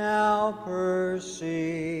now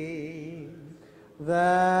perceive,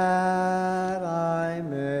 that I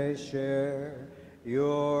may share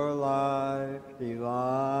your life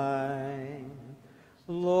divine.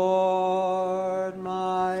 Lord,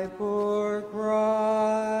 my poor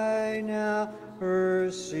cry now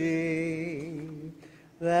perceive,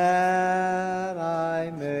 that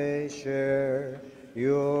I may share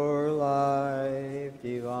your life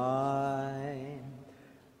divine.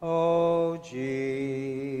 O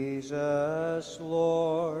Jesus,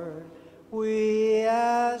 Lord, we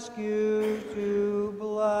ask you to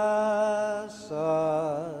bless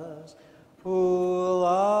us, full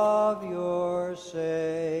of your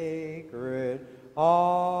sacred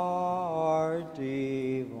art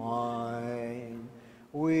divine.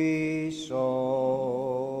 We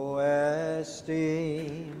so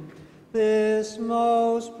esteem this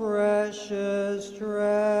most precious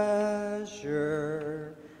treasure,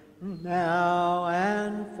 now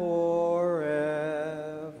and forever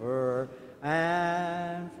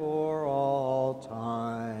and for all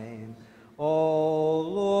time. O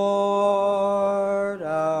Lord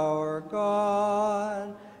our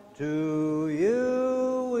God, to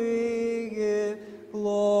you we give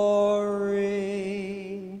glory.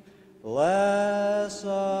 Bless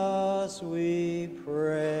us, we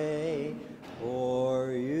pray,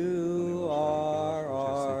 for you are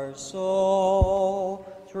our sole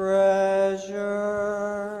treasure.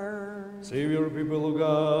 Save your people, O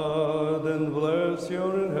God, and bless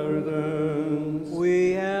your inheritance.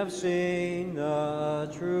 We have seen the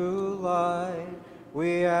true light,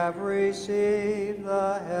 we have received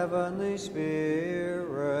the heavenly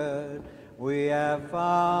Spirit, we have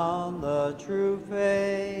found the true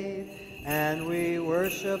faith, and we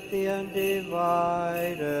worship the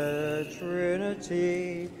undivided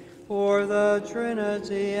Trinity, for the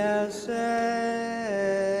Trinity has saved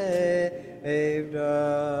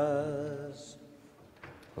us.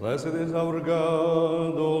 Blessed is our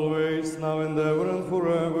God, always, now and ever and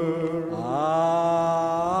forever.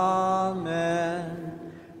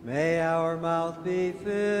 Amen. May our mouth be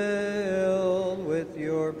filled with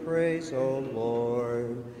your praise, O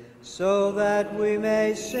Lord, so that we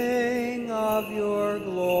may sing of your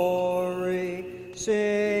glory,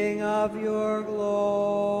 sing of your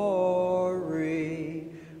glory.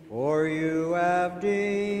 For you have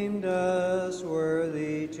deemed us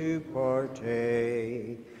worthy to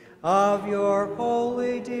partake of your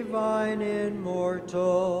holy, divine,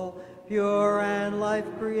 immortal, pure and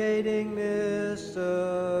life-creating mysteries.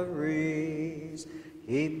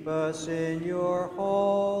 Keep us in your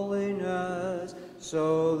holiness,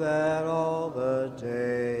 so that all the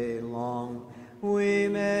day long we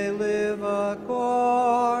may live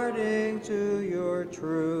according to your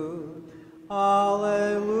truth.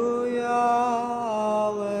 Alleluia,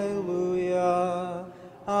 alleluia,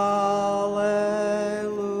 alleluia.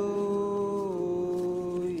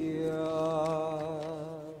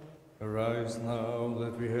 Arise now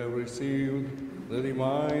that we have received the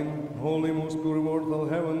divine, holy, most pure, immortal,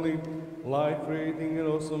 heavenly, life-creating, and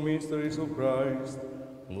awesome mysteries of Christ.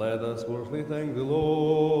 Let us worthily thank the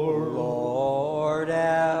Lord. Lord,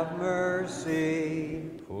 have mercy.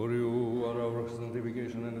 For you are our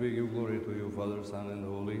sanctification, and we give glory to you, Father, Son, and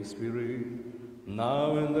Holy Spirit,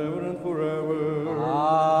 now and ever and forever.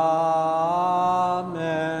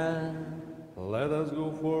 Amen. Let us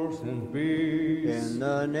go forth in peace. In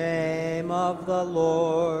the name of the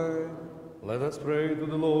Lord. Let us pray to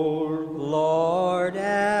the Lord. Lord,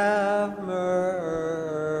 have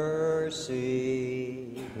mercy.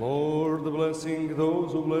 Lord, the blessing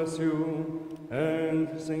those who bless you,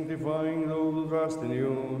 and sanctifying those who trust in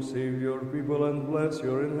you. Save your people and bless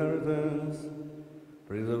your inheritance.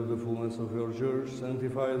 Preserve the fullness of your church,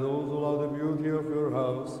 sanctify those who love the beauty of your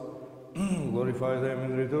house. Glorify them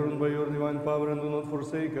in return by your divine power, and do not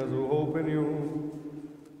forsake us who hope in you.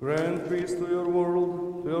 Grant peace to your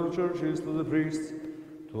world, to your churches, to the priests,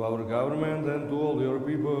 to our government, and to all your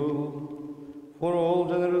people. For all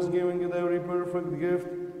generous giving and every perfect gift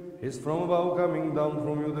is from above, coming down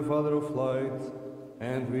from you, the Father of light.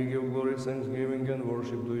 And we give glory, thanksgiving, and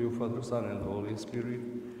worship to you, Father, Son, and Holy Spirit,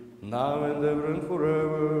 now and ever and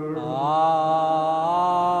forever. Amen.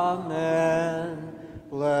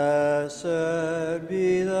 Blessed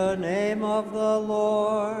be the name of the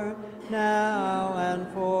Lord, now and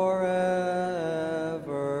forever.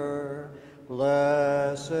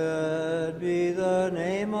 Blessed be the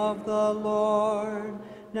name of the Lord,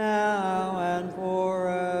 now and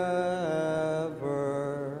forever.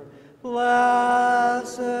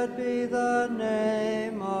 Blessed be the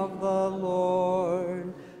name of the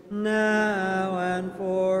Lord, now and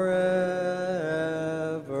forever.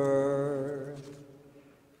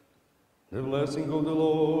 The blessing of the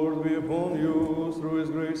Lord be upon you through his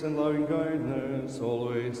grace and loving kindness,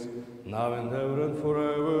 always, now and ever and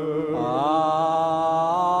forever.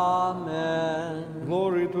 Amen.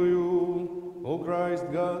 Glory to you, O Christ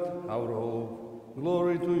God, our hope.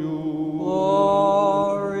 Glory to you.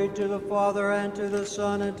 Glory to the Father, and to the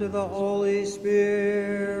Son, and to the Holy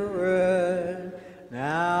Spirit,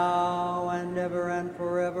 now and ever and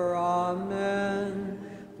forever. Amen.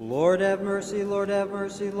 Lord have mercy, Lord have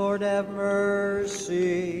mercy, Lord have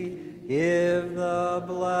mercy. Give the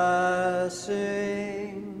blessing.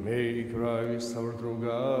 May Christ, our true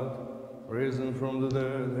God, risen from the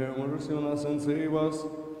dead, have mercy on us and save us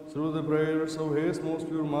through the prayers of his most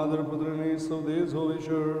pure Mother, Patroness of this Holy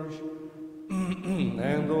Church,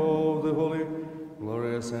 and of the holy,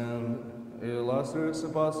 glorious, and illustrious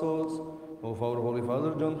apostles of our Holy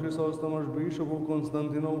Father John Chrysostom, Archbishop of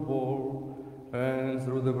Constantinople, and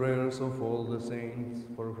through the prayers of all the saints,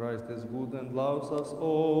 for Christ is good and loves us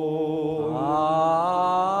all.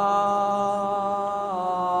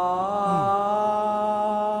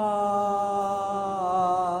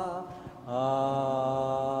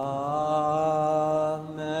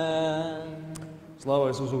 Amen. Слава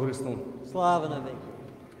Ісусу Христу! Slava навеки.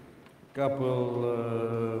 Couple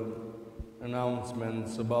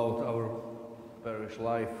announcements about our parish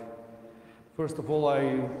life. First of all, I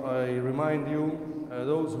remind you,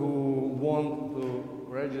 those who want to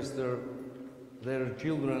register their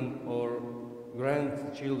children or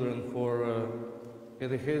grandchildren for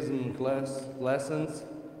catechism lessons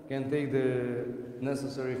can take the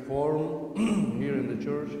necessary form here in the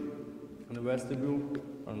church, in the vestibule,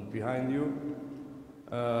 and behind you.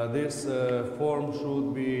 This form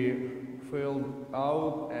should be filled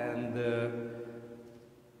out and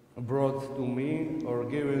brought to me or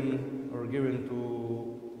given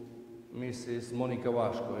to Mrs. Monica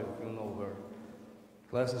Vashko, if you know her.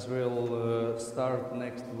 Classes will start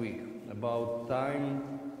next week. About time,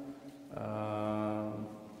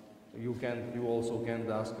 you also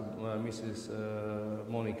can ask Mrs.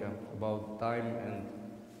 Monica about time and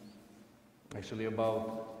actually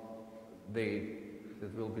about date.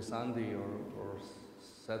 It will be Sunday or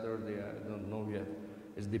Saturday, I don't know yet.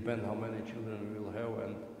 It depends how many children we will have,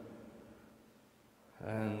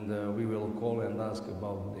 and we will call and ask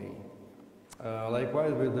about the day.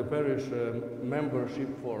 Likewise with the parish membership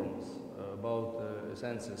forms, about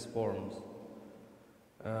census forms.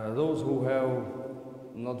 Those who have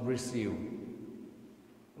not received,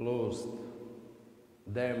 lost,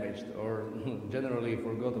 damaged, or generally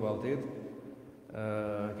forgot about it,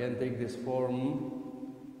 can take this form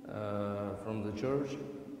from the church,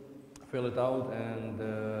 fill it out, and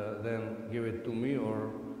then give it to me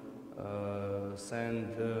or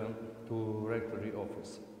send to rectory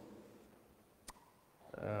office.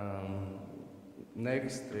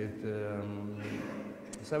 Next,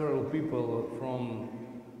 several people from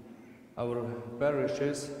our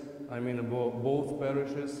parishes, I mean both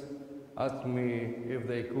parishes, asked me if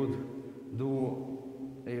they could do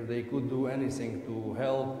anything to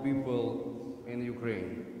help people in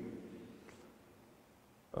Ukraine.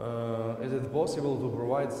 Is it possible to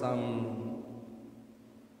provide some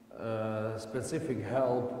specific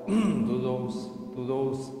help to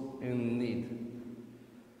those in need?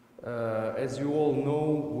 As you all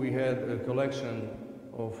know, we had a collection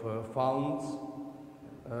of funds.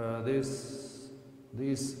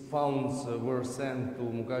 These funds were sent to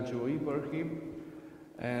Mukachevo Eparchy,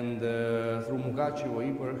 and through Mukachevo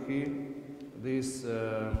Eparchy, these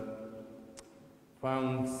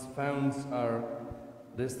funds are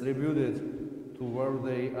distributed to where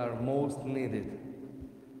they are most needed.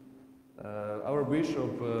 Our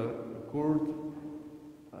Bishop Kurt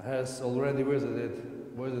has already visited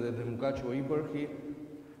the Mukachevo eparchy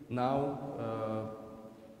now,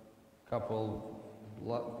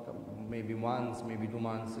 maybe 2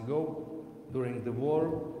 months ago during the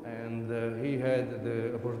war, and he had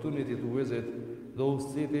the opportunity to visit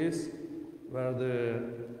those cities where the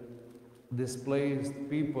displaced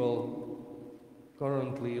people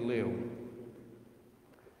currently live.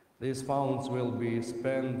 These funds will be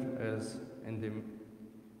spent as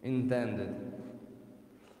intended.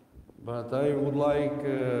 But I would like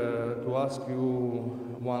to ask you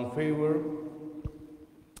one favor.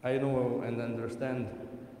 I know and understand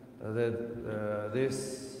that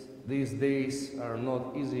these days are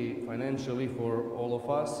not easy financially for all of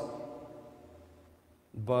us,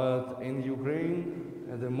 but in Ukraine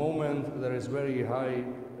at the moment there is very high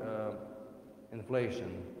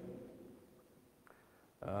inflation.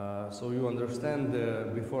 So you understand,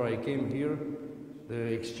 before I came here,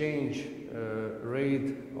 the exchange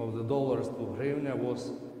rate of the dollars to hryvnia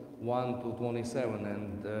was 1 to 27,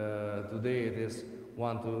 and today it is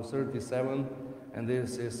 1 to 37, and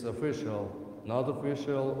this is official. Not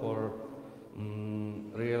official or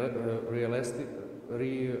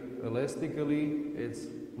realistically, it's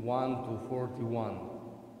 1 to 41.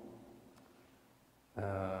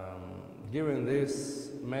 Given this,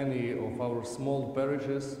 many of our small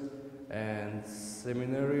parishes and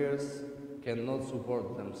seminaries cannot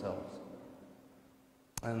support themselves.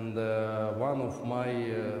 And one of my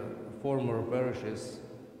former parishes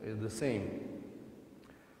is the same.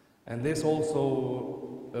 And this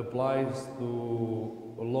also applies to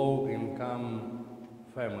low-income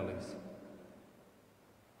families.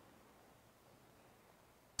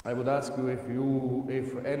 I would ask you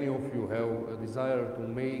if any of you have a desire to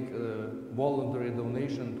make a voluntary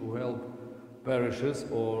donation to help parishes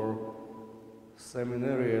or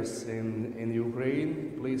seminaries in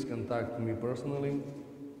Ukraine, please contact me personally.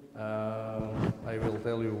 I will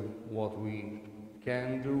tell you what we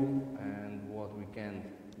can do and what we can't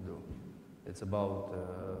do. It's about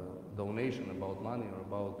donation, about money, or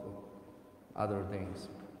about other things.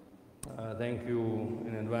 Thank you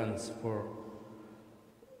in advance for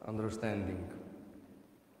understanding.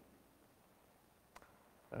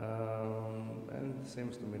 And it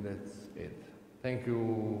seems to me that's it. Thank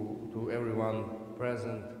you to everyone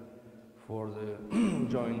present for the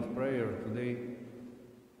joint prayer today.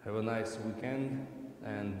 Have a nice weekend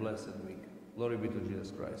and blessed week. Glory be to Jesus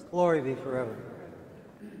Christ. Glory be forever.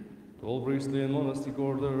 To all priestly and monastic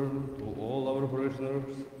order, to all our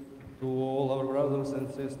parishioners, to all our brothers and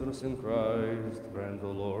sisters in Christ, grant, O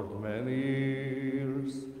Lord, many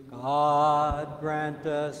years. God grant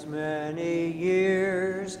us many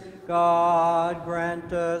years. God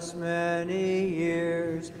grant us many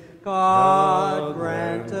years. God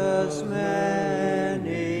grant us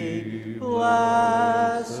many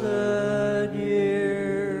blessed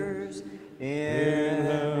years in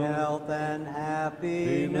health and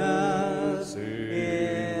happiness.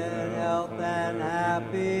 In health and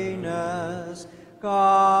happiness.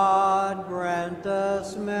 God grant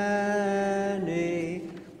us many